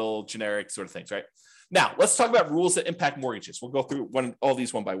down the middle, generic sort of things, right? Now, let's talk about rules that impact mortgages. We'll go through all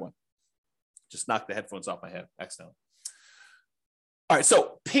these one by one. Just knocked the headphones off my head accidentally. All right,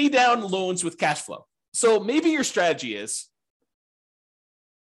 so pay down loans with cash flow. So maybe your strategy is,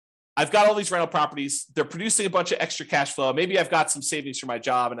 I've got all these rental properties. They're producing a bunch of extra cash flow. Maybe I've got some savings for my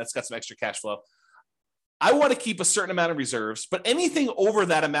job and that's got some extra cash flow. I want to keep a certain amount of reserves, but anything over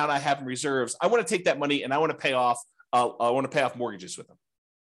that amount I have in reserves, I want to take that money and I want to pay off mortgages with them.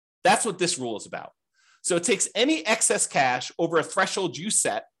 That's what this rule is about. So it takes any excess cash over a threshold you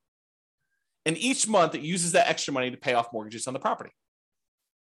set, and each month it uses that extra money to pay off mortgages on the property.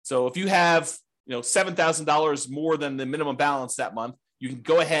 So if you have $7,000 more than the minimum balance that month, you can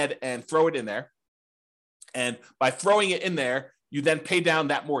go ahead and throw it in there. And by throwing it in there, you then pay down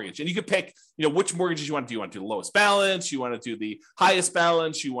that mortgage. And you can pick, which mortgages you want to do. You want to do the lowest balance, you want to do the highest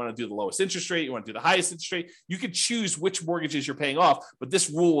balance, you want to do the lowest interest rate, you want to do the highest interest rate. You can choose which mortgages you're paying off, but this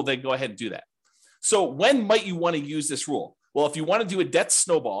rule will then go ahead and do that. So when might you want to use this rule? Well, if you want to do a debt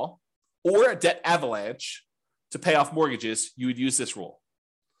snowball or a debt avalanche to pay off mortgages, you would use this rule.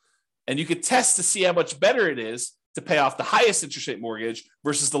 And you could test to see how much better it is to pay off the highest interest rate mortgage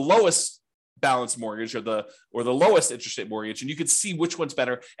versus the lowest balance mortgage or the lowest interest rate mortgage. And you could see which one's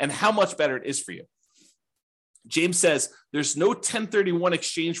better and how much better it is for you. James says there's no 1031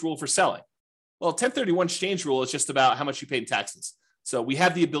 exchange rule for selling. Well, 1031 exchange rule is just about how much you pay in taxes. So we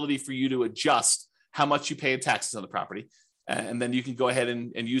have the ability for you to adjust how much you pay in taxes on the property. And then you can go ahead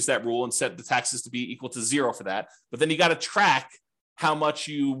and use that rule and set the taxes to be equal to 0 for that. But then you got to track how much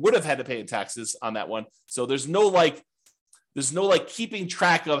you would have had to pay in taxes on that one. So there's no keeping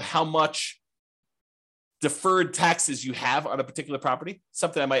track of how much deferred taxes you have on a particular property,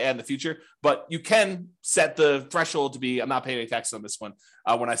 something I might add in the future, but you can set the threshold to be, I'm not paying any taxes on this one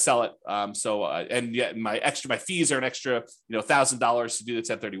when I sell it. And yet my fees are an extra, $1,000 to do the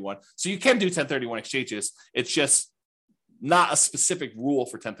 1031. So you can do 1031 exchanges. It's just not a specific rule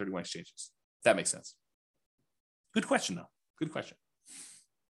for 1031 exchanges. If that makes sense. Good question though. Good question.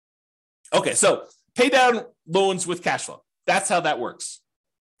 Okay. So pay down loans with cash flow. That's how that works.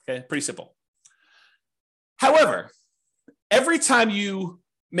 Okay. Pretty simple. However, every time you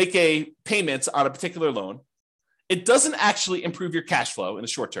make a payment on a particular loan, it doesn't actually improve your cash flow in the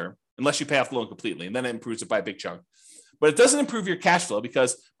short term, unless you pay off the loan completely, and then it improves it by a big chunk. But it doesn't improve your cash flow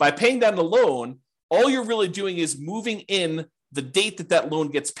because by paying down the loan, all you're really doing is moving in the date that loan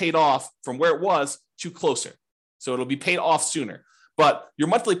gets paid off from where it was to closer. So it'll be paid off sooner. But your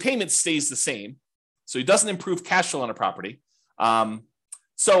monthly payment stays the same. So it doesn't improve cash flow on a property.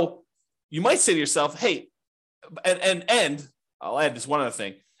 So you might say to yourself, hey, and I'll add this one other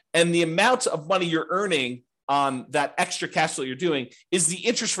thing. And the amount of money you're earning on that extra cash flow you're doing is the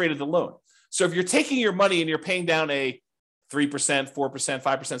interest rate of the loan. So if you're taking your money and you're paying down a 3%, 4%, 5%,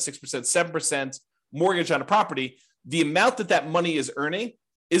 6%, 7% mortgage on a property, the amount that money is earning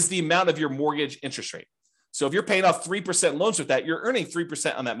is the amount of your mortgage interest rate. So if you're paying off 3% loans with that, you're earning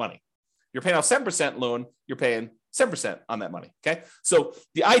 3% on that money. You're paying off 7% loan, you're paying 7% on that money. Okay. So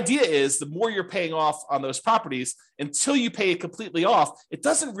the idea is the more you're paying off on those properties until you pay it completely off, it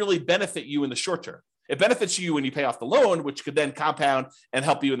doesn't really benefit you in the short term. It benefits you when you pay off the loan, which could then compound and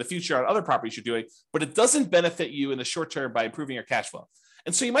help you in the future on other properties you're doing, but it doesn't benefit you in the short term by improving your cash flow.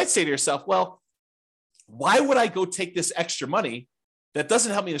 And so you might say to yourself, well, why would I go take this extra money that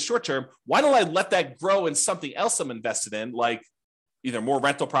doesn't help me in the short term? Why don't I let that grow in something else I'm invested in, like either more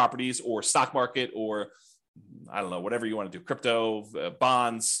rental properties or stock market or I don't know, whatever you want to do, crypto,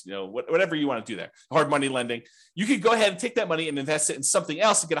 bonds, whatever you want to do there, hard money lending. You could go ahead and take that money and invest it in something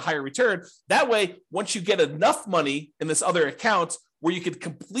else and get a higher return. That way, once you get enough money in this other account where you could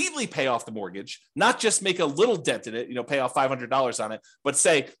completely pay off the mortgage, not just make a little dent in it, pay off $500 on it, but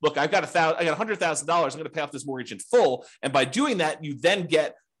say, look, I got $100,000. I'm going to pay off this mortgage in full. And by doing that, you then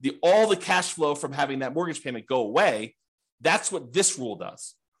get all the cash flow from having that mortgage payment go away. That's what this rule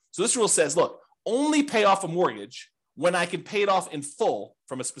does. So this rule says, look, only pay off a mortgage when I can pay it off in full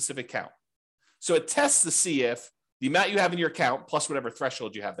from a specific account. So it tests to see if the amount you have in your account plus whatever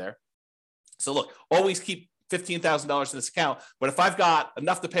threshold you have there. So look, always keep $15,000 in this account. But if I've got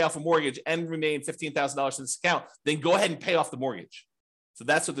enough to pay off a mortgage and remain $15,000 in this account, then go ahead and pay off the mortgage. So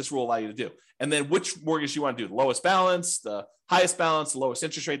that's what this rule allows you to do. And then which mortgage you want to do, the lowest balance, the highest balance, the lowest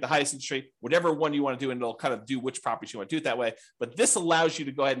interest rate, the highest interest rate, whatever one you want to do, and it'll kind of do which properties you want to do it that way. But this allows you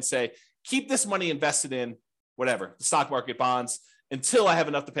to go ahead and say, keep this money invested in whatever, the stock market, bonds, until I have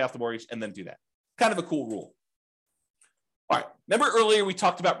enough to pay off the mortgage, and then do that. Kind of a cool rule. All right. Remember earlier we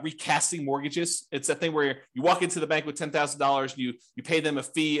talked about recasting mortgages? It's that thing where you walk into the bank with $10,000, you pay them a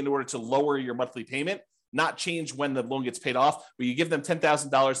fee in order to lower your monthly payment, not change when the loan gets paid off, but you give them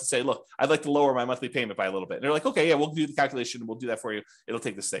 $10,000 and say, look, I'd like to lower my monthly payment by a little bit. And they're like, okay, yeah, we'll do the calculation and we'll do that for you. It'll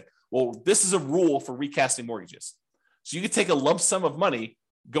take this thing. Well, this is a rule for recasting mortgages. So you could take a lump sum of money,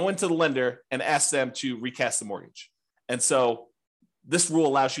 go into the lender and ask them to recast the mortgage. And so this rule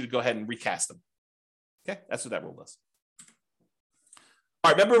allows you to go ahead and recast them. Okay, that's what that rule does.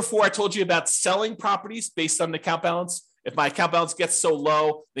 All right, remember before I told you about selling properties based on the account balance? If my account balance gets so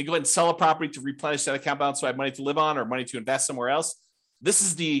low, then go ahead and sell a property to replenish that account balance so I have money to live on or money to invest somewhere else. This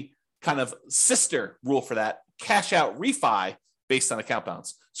is the kind of sister rule for that, cash out refi based on account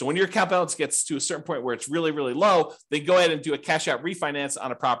balance. So when your account balance gets to a certain point where it's really, really low, then go ahead and do a cash out refinance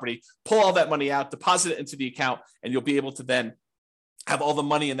on a property, pull all that money out, deposit it into the account, and you'll be able to then have all the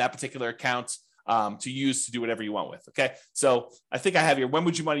money in that particular account to use to do whatever you want with. Okay. So I think I have here, when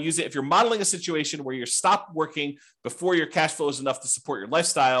would you want to use it? If you're modeling a situation where you're stopped working before your cash flow is enough to support your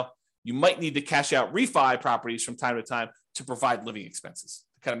lifestyle, you might need to cash out refi properties from time to time to provide living expenses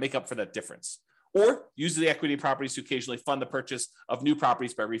to kind of make up for that difference. Or use the equity properties to occasionally fund the purchase of new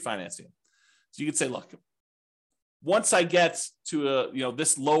properties by refinancing. So you could say, look, once I get to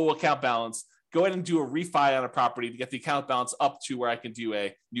this low account balance, go ahead and do a refi on a property to get the account balance up to where I can do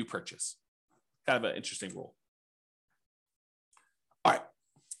a new purchase. Kind of an interesting rule. All right.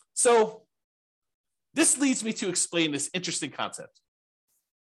 So this leads me to explain this interesting concept.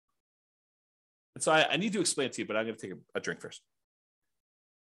 And so I need to explain it to you, but I'm going to take a drink first.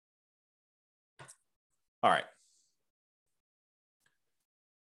 All right.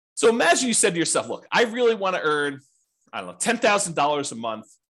 So imagine you said to yourself, look, I really want to earn, I don't know, $10,000 a month.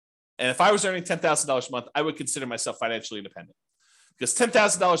 And if I was earning $10,000 a month, I would consider myself financially independent. Because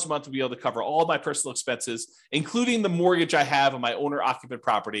 $10,000 a month would be able to cover all of my personal expenses, including the mortgage I have on my owner-occupant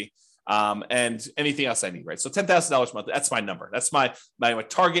property, and anything else I need, right? So $10,000 a month, that's my number. That's my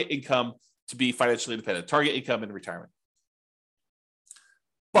target income to be financially independent, target income in retirement.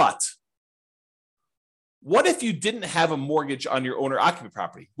 But what if you didn't have a mortgage on your owner-occupant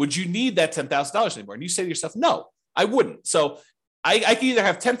property? Would you need that $10,000 anymore? And you say to yourself, no, I wouldn't. So I can either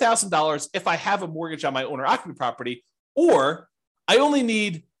have $10,000 if I have a mortgage on my owner-occupant property, or I only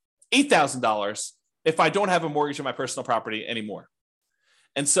need $8,000 if I don't have a mortgage on my personal property anymore.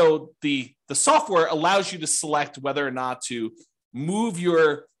 And so the software allows you to select whether or not to move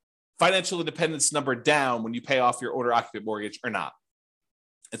your financial independence number down when you pay off your owner-occupant mortgage or not.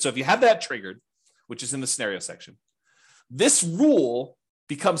 And so if you have that triggered, which is in the scenario section, this rule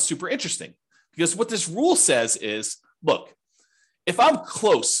becomes super interesting, because what this rule says is, look, if I'm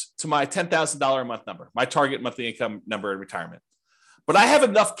close to my $10,000 a month number, my target monthly income number in retirement, but I have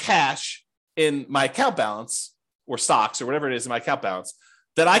enough cash in my account balance or stocks or whatever it is in my account balance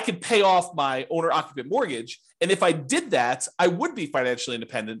that I could pay off my owner-occupant mortgage. And if I did that, I would be financially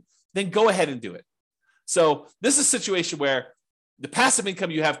independent. Then go ahead and do it. So this is a situation where the passive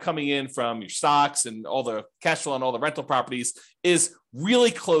income you have coming in from your stocks and all the cash flow on all the rental properties is really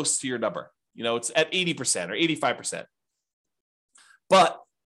close to your number. It's at 80% or 85%. But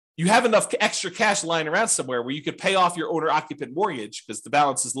you have enough extra cash lying around somewhere where you could pay off your owner-occupant mortgage because the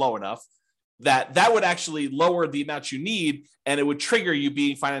balance is low enough that would actually lower the amount you need, and it would trigger you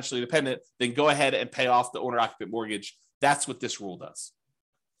being financially independent. Then go ahead and pay off the owner-occupant mortgage. That's what this rule does.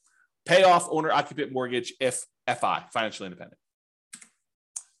 Pay off owner-occupant mortgage if FI, financially independent.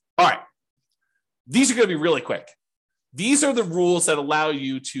 All right. These are going to be really quick. These are the rules that allow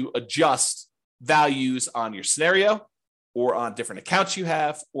you to adjust values on your scenario or on different accounts you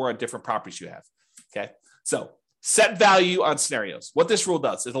have or on different properties you have. Okay. So set value on scenarios. What this rule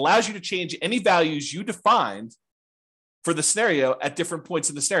does, it allows you to change any values you defined for the scenario at different points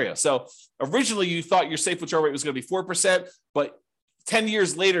in the scenario. So originally you thought your safe withdrawal rate was going to be 4%, but 10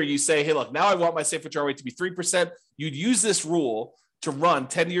 years later you say, hey, look, now I want my safe withdrawal rate to be 3%. You'd use this rule to run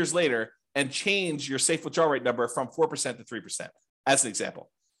 10 years later and change your safe withdrawal rate number from 4% to 3%, as an example.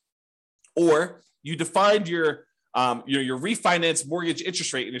 Or you defined your refinance mortgage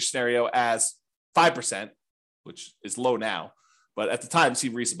interest rate in your scenario as 5%, which is low now, but at the time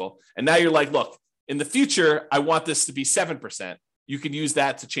seemed reasonable. And now you're like, look, in the future, I want this to be 7%. You can use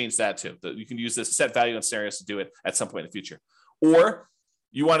that to change that too. You can use this set value on scenarios to do it at some point in the future. Or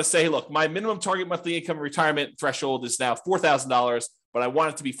you want to say, hey, look, my minimum target monthly income retirement threshold is now $4,000, but I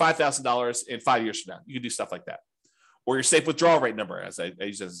want it to be $5,000 in 5 years from now. You can do stuff like that. Or your safe withdrawal rate number, as I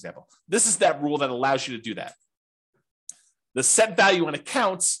use as an example. This is that rule that allows you to do that. The set value on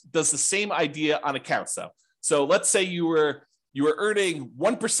accounts does the same idea on accounts, though. So let's say you were earning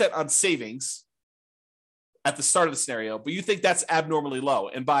 1% on savings at the start of the scenario, but you think that's abnormally low.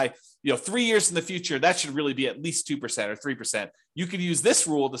 And by 3 years in the future, that should really be at least 2% or 3%. You could use this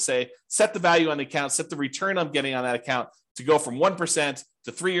rule to say, set the value on the account, set the return I'm getting on that account to go from 1%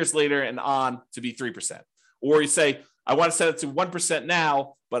 to 3 years later and on to be 3%. Or you say, I want to set it to 1%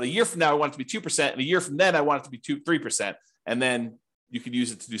 now, but a year from now, I want it to be 2%. And a year from then, I want it to be 3%. And then you could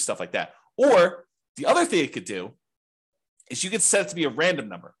use it to do stuff like that. Or the other thing it could do is you could set it to be a random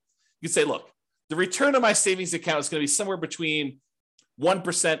number. You could say, look, the return on my savings account is going to be somewhere between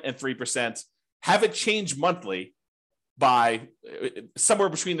 1% and 3%. Have it change monthly by somewhere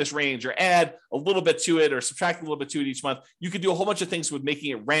between this range, or add a little bit to it or subtract a little bit to it each month. You could do a whole bunch of things with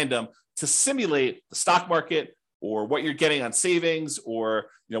making it random to simulate the stock market or what you're getting on savings, or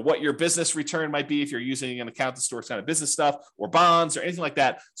what your business return might be if you're using an account to store kind of business stuff or bonds or anything like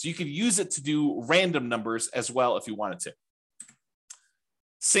that. So you could use it to do random numbers as well if you wanted to.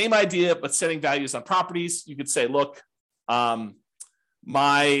 Same idea, but setting values on properties. You could say, look,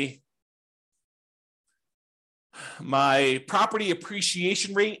 my property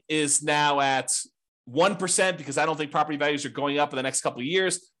appreciation rate is now at 1% because I don't think property values are going up in the next couple of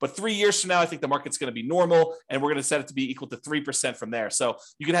years. But 3 years from now, I think the market's going to be normal, and we're going to set it to be equal to 3% from there. So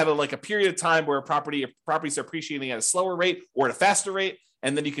you can have a period of time where properties are appreciating at a slower rate or at a faster rate,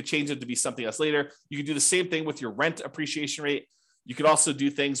 and then you could change it to be something else later. You can do the same thing with your rent appreciation rate. You could also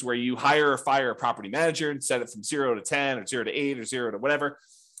do things where you hire or fire a property manager and set it from 0 to 10 or 0 to 8 or 0 to whatever.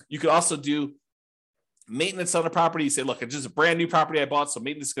 You could also do maintenance on a property. You say, look, it's just a brand new property I bought, so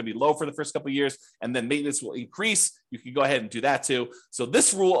maintenance is going to be low for the first couple of years, and then maintenance will increase. You can go ahead and do that too. So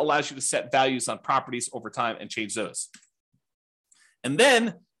this rule allows you to set values on properties over time and change those. And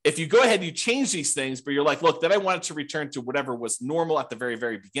then if you go ahead and you change these things, but you're like, look, then I want it to return to whatever was normal at the very,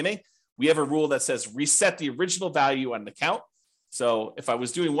 very beginning, we have a rule that says reset the original value on an account. So if I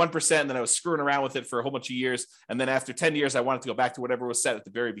was doing 1% and then I was screwing around with it for a whole bunch of years, and then after 10 years, I wanted to go back to whatever was set at the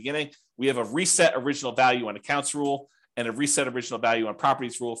very beginning, we have a reset original value on accounts rule and a reset original value on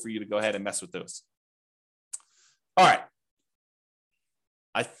properties rule for you to go ahead and mess with those. All right.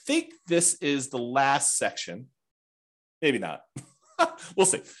 I think this is the last section. Maybe not. We'll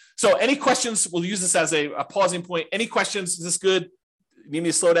see. So any questions? We'll use this as a pausing point. Any questions? Is this good? Need me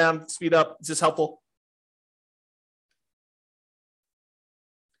to slow down, speed up? Is this helpful?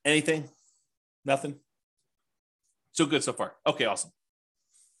 Anything? Nothing? So good so far. Okay, awesome.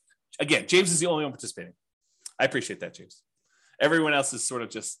 Again, James is the only one participating. I appreciate that, James. Everyone else is sort of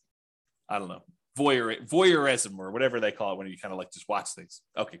just, I don't know, voyeurism or whatever they call it when you kind of like just watch things.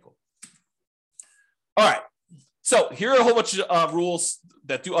 Okay, cool. All right. So here are a whole bunch of rules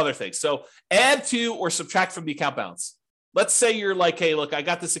that do other things. So add to or subtract from the account balance. Let's say you're like, hey, look, I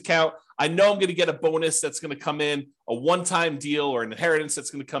got this account. I know I'm going to get a bonus that's going to come in, a one-time deal or an inheritance that's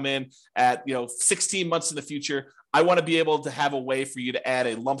going to come in at 16 months in the future. I want to be able to have a way for you to add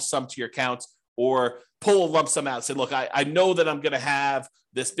a lump sum to your account or pull a lump sum out and say, look, I know that I'm going to have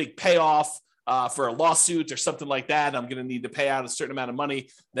this big payoff for a lawsuit or something like that. I'm going to need to pay out a certain amount of money.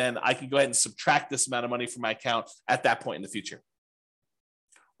 Then I can go ahead and subtract this amount of money from my account at that point in the future.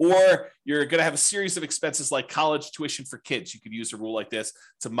 Or you're going to have a series of expenses like college tuition for kids. You could use a rule like this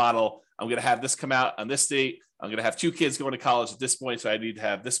to model, I'm going to have this come out on this date. I'm going to have 2 kids going to college at this point, so I need to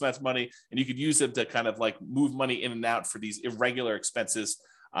have this much money. And you could use them to kind of like move money in and out for these irregular expenses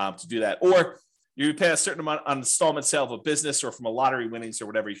to do that. Or you pay a certain amount on installment sale of a business or from a lottery winnings or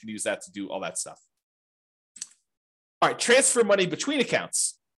whatever. You can use that to do all that stuff. All right, transfer money between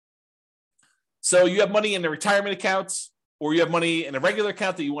accounts. So you have money in the retirement accounts, or you have money in a regular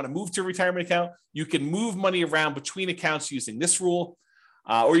account that you want to move to a retirement account. You can move money around between accounts using this rule.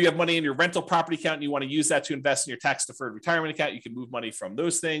 Or you have money in your rental property account and you want to use that to invest in your tax-deferred retirement account. You can move money from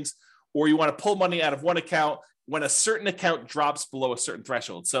those things. Or you want to pull money out of one account when a certain account drops below a certain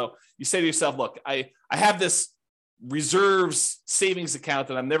threshold. So you say to yourself, look, I have this reserves savings account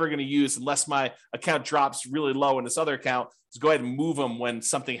that I'm never going to use unless my account drops really low in this other account. Just go ahead and move them when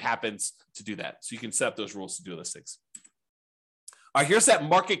something happens to do that. So you can set up those rules to do those things. All right, here's that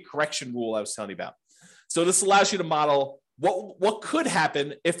market correction rule I was telling you about. So this allows you to model what could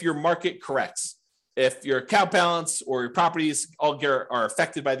happen if your market corrects. If your account balance or your properties all are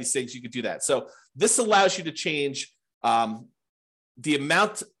affected by these things, you could do that. So this allows you to change the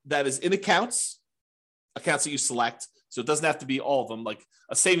amount that is in accounts that you select. So it doesn't have to be all of them. Like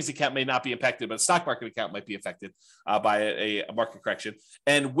a savings account may not be impacted, but a stock market account might be affected by a market correction.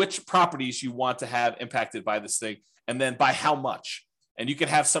 And which properties you want to have impacted by this thing, and then by how much. And you can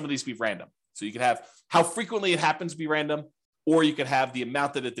have some of these be random. So you can have how frequently it happens be random, or you could have the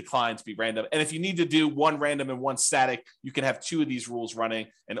amount that it declines be random. And if you need to do one random and one static, you can have 2 of these rules running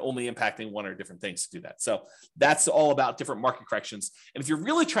and only impacting one or different things to do that. So that's all about different market corrections. And if you're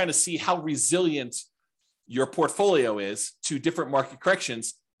really trying to see how resilient your portfolio is to different market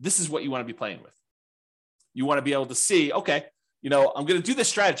corrections, this is what you want to be playing with. You want to be able to see, okay, I'm going to do this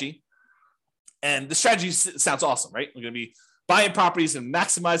strategy. And the strategy sounds awesome, right? I'm going to be buying properties and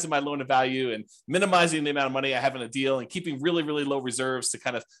maximizing my loan to value and minimizing the amount of money I have in a deal and keeping really, really low reserves to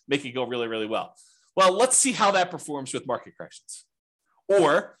kind of make it go really, really well. Well, let's see how that performs with market corrections.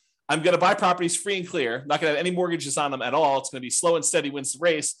 Or I'm going to buy properties free and clear, not going to have any mortgages on them at all. It's going to be slow and steady wins the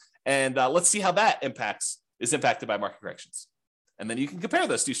race. And let's see how that is impacted by market corrections. And then you can compare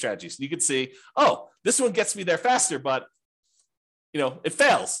those 2 strategies. You can see, oh, this one gets me there faster, but it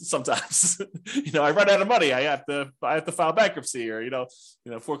fails sometimes. I run out of money. I have to file bankruptcy or,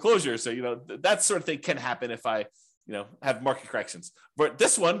 foreclosure. So, that sort of thing can happen if I, have market corrections. But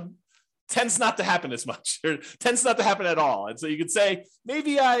this one tends not to happen as much, or tends not to happen at all. And so you could say,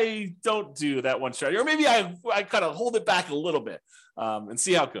 maybe I don't do that one strategy, or maybe I kind of hold it back a little bit and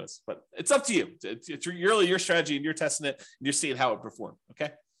see how it goes. But it's up to you. It's really your strategy, and you're testing it, and you're seeing how it performs.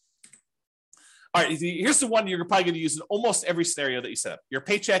 Okay. All right, here's the one you're probably going to use in almost every scenario that you set up: your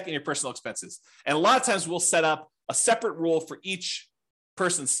paycheck and your personal expenses. And a lot of times we'll set up a separate rule for each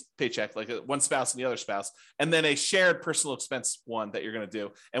person's paycheck, like one spouse and the other spouse, and then a shared personal expense one that you're going to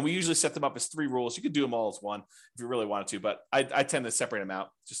do. And we usually set them up as 3 rules. You could do them all as one if you really wanted to, but I tend to separate them out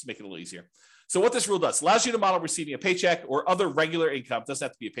just to make it a little easier. So what this rule does, allows you to model receiving a paycheck or other regular income. It doesn't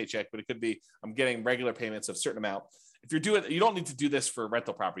have to be a paycheck, but it could be, I'm getting regular payments of a certain amount. If you're doing, you don't need to do this for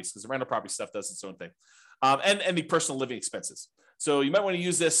rental properties because the rental property stuff does its own thing. And any personal living expenses. So you might want to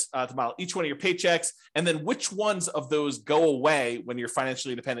use this to model each one of your paychecks, and then which ones of those go away when you're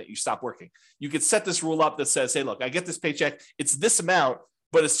financially independent, you stop working. You could set this rule up that says, hey, look, I get this paycheck, it's this amount,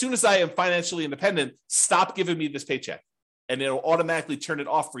 but as soon as I am financially independent, stop giving me this paycheck. And it'll automatically turn it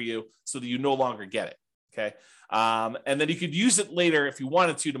off for you so that you no longer get it, okay? And then you could use it later if you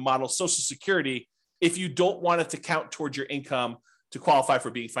wanted to model Social Security if you don't want it to count towards your income to qualify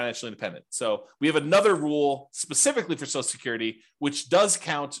for being financially independent. So we have another rule specifically for Social Security, which does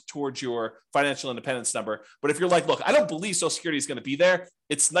count towards your financial independence number. But if you're like, look, I don't believe Social Security is going to be there,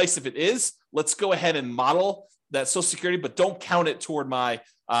 it's nice if it is. Let's go ahead and model that Social Security, but don't count it toward my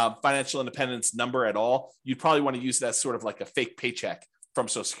financial independence number at all. You'd probably want to use that as sort of like a fake paycheck from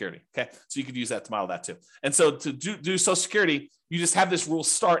Social Security. Okay. So you could use that to model that too. And so to do Social Security, you just have this rule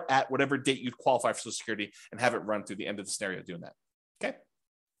start at whatever date you'd qualify for Social Security and have it run through the end of the scenario doing that. Okay.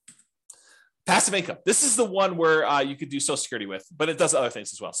 Passive income. This is the one where you could do Social Security with, but it does other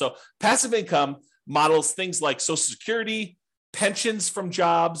things as well. So passive income models things like Social Security, pensions from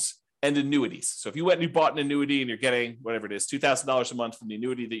jobs, and annuities. So if you went and you bought an annuity and you're getting whatever it is, $2,000 a month from the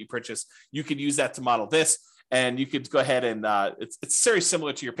annuity that you purchased, you could use that to model this. And you could go ahead and it's very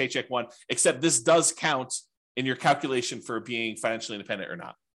similar to your paycheck one, except this does count in your calculation for being financially independent or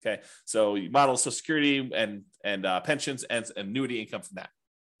not. Okay, so you model Social Security and pensions and annuity income from that.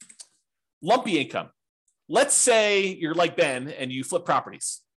 Lumpy income. Let's say you're like Ben and you flip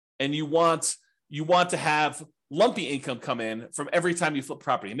properties and you want to have lumpy income come in from every time you flip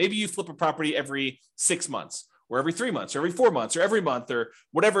property. Maybe you flip a property every 6 months or every 3 months or every 4 months or every month or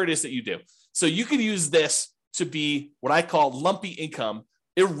whatever it is that you do. So you could use this to be what I call lumpy income,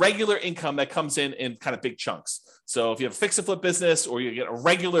 irregular income that comes in kind of big chunks. So if you have a fix and flip business, or you get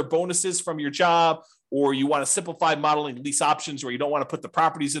irregular bonuses from your job, or you want to simplify modeling lease options where you don't want to put the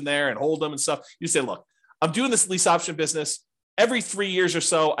properties in there and hold them and stuff, you say, look, I'm doing this lease option business. Every 3 years or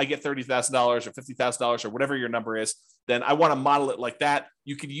so, I get $30,000 or $50,000 or whatever your number is. Then I want to model it like that.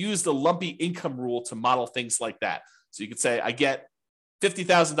 You could use the lumpy income rule to model things like that. So you could say, I get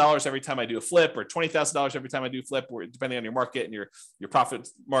 $50,000 every time I do a flip, or $20,000 every time I do a flip, or depending on your market and your profit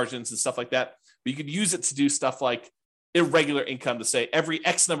margins and stuff like that. But you could use it to do stuff like irregular income to say every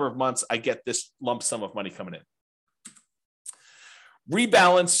X number of months, I get this lump sum of money coming in.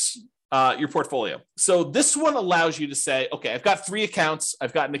 Rebalance your portfolio. So this one allows you to say, okay, I've got 3 accounts.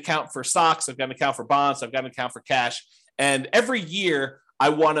 I've got an account for stocks. I've got an account for bonds. I've got an account for cash. And every year I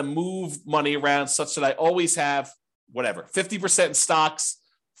want to move money around such that I always have whatever, 50% in stocks,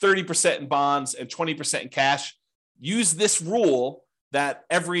 30% in bonds, and 20% in cash. Use this rule that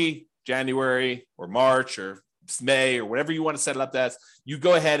every January or March or May or whatever you want to set it up as, you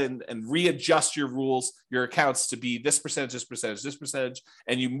go ahead and readjust your rules, your accounts to be this percentage, this percentage, this percentage,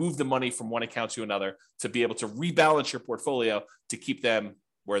 and you move the money from one account to another to be able to rebalance your portfolio to keep them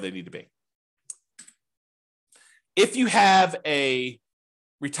where they need to be. If you have a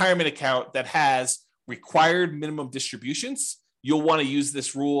retirement account that has required minimum distributions, you'll want to use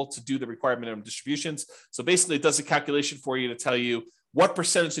this rule to do the required minimum distributions. So basically it does a calculation for you to tell you what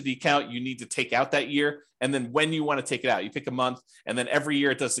percentage of the account you need to take out that year, and then when you want to take it out. You pick a month, and then every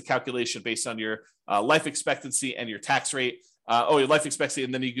year it does the calculation based on your life expectancy and your tax rate. Your life expectancy,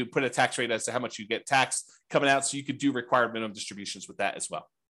 and then you could put a tax rate as to how much you get taxed coming out, so you could do required minimum distributions with that as well.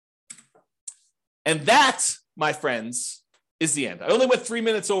 And that, my friends, is the end. I only went 3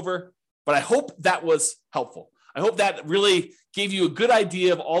 minutes over, but I hope that was helpful. I hope that really gave you a good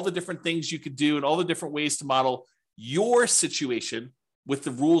idea of all the different things you could do and all the different ways to model your situation with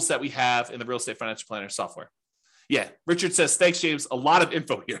the rules that we have in the Real Estate Financial Planner software. Yeah, Richard says, thanks, James. A lot of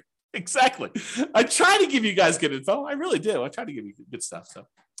info here. Exactly. I try to give you guys good info. I really do. I try to give you good stuff. So,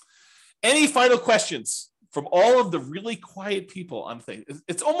 any final questions from all of the really quiet people on the thing?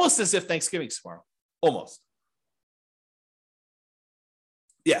 It's almost as if Thanksgiving's tomorrow. Almost.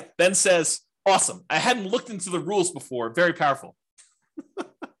 Yeah, Ben says, awesome. I hadn't looked into the rules before. Very powerful.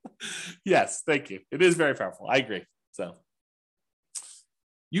 Yes, thank you. It is very powerful. I agree. So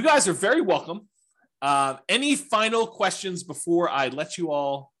you guys are very welcome. Any final questions before I let you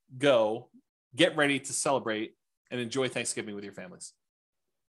all go? Get ready to celebrate and enjoy Thanksgiving with your families.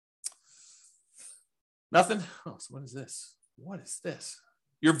 Nothing? Oh, so what is this? What is this?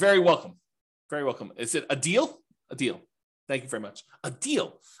 You're very welcome. Very welcome. Is it a deal? A deal. Thank you very much. A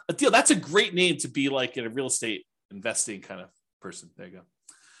deal. A deal. That's a great name to be like in a real estate investing kind of person. There you go.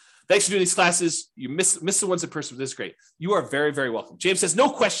 Thanks for doing these classes. You miss the ones in person, but this is great. You are very, very welcome. James says, no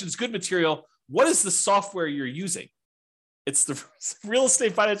questions, good material. What is the software you're using? It's the Real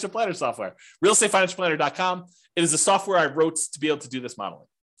Estate Financial Planner software, realestatefinancialplanner.com. It is a software I wrote to be able to do this modeling.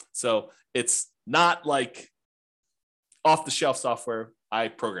 So it's not like off-the-shelf software. I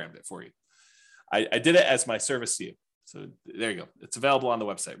programmed it for you. I did it as my service to you. So there you go. It's available on the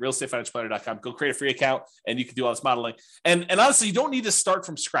website, realestatefinancialplanner.com. Go create a free account and you can do all this modeling. And honestly, you don't need to start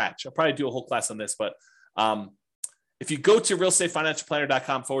from scratch. I'll probably do a whole class on this, but if you go to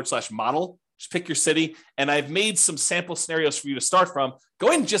realestatefinancialplanner.com/model, just pick your city. And I've made some sample scenarios for you to start from. Go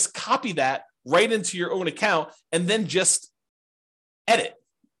ahead and just copy that right into your own account and then just edit.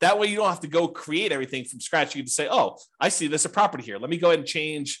 That way you don't have to go create everything from scratch. You can say, oh, I see there's a property here. Let me go ahead and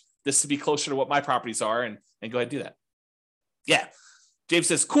change this to be closer to what my properties are and go ahead and do that. Yeah. James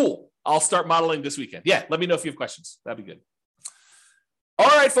says, cool. I'll start modeling this weekend. Yeah. Let me know if you have questions. That'd be good. All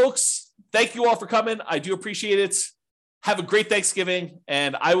right, folks. Thank you all for coming. I do appreciate it. Have a great Thanksgiving,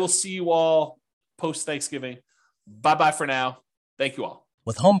 and I will see you all post-Thanksgiving. Bye-bye for now. Thank you all.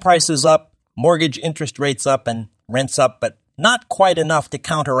 With home prices up, mortgage interest rates up, and rents up, but not quite enough to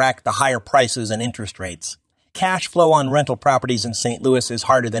counteract the higher prices and interest rates, cash flow on rental properties in St. Louis is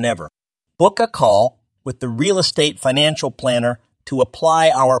harder than ever. Book a call with the Real Estate Financial Planner to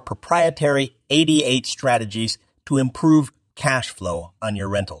apply our proprietary 88 strategies to improve cash flow on your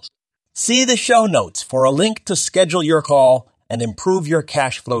rentals. See the show notes for a link to schedule your call and improve your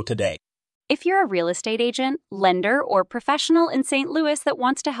cash flow today. If you're a real estate agent, lender, or professional in St. Louis that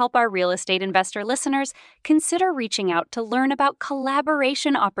wants to help our real estate investor listeners, consider reaching out to learn about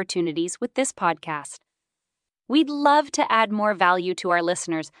collaboration opportunities with this podcast. We'd love to add more value to our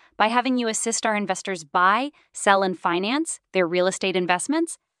listeners by having you assist our investors buy, sell, and finance their real estate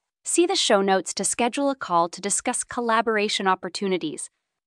investments. See the show notes to schedule a call to discuss collaboration opportunities.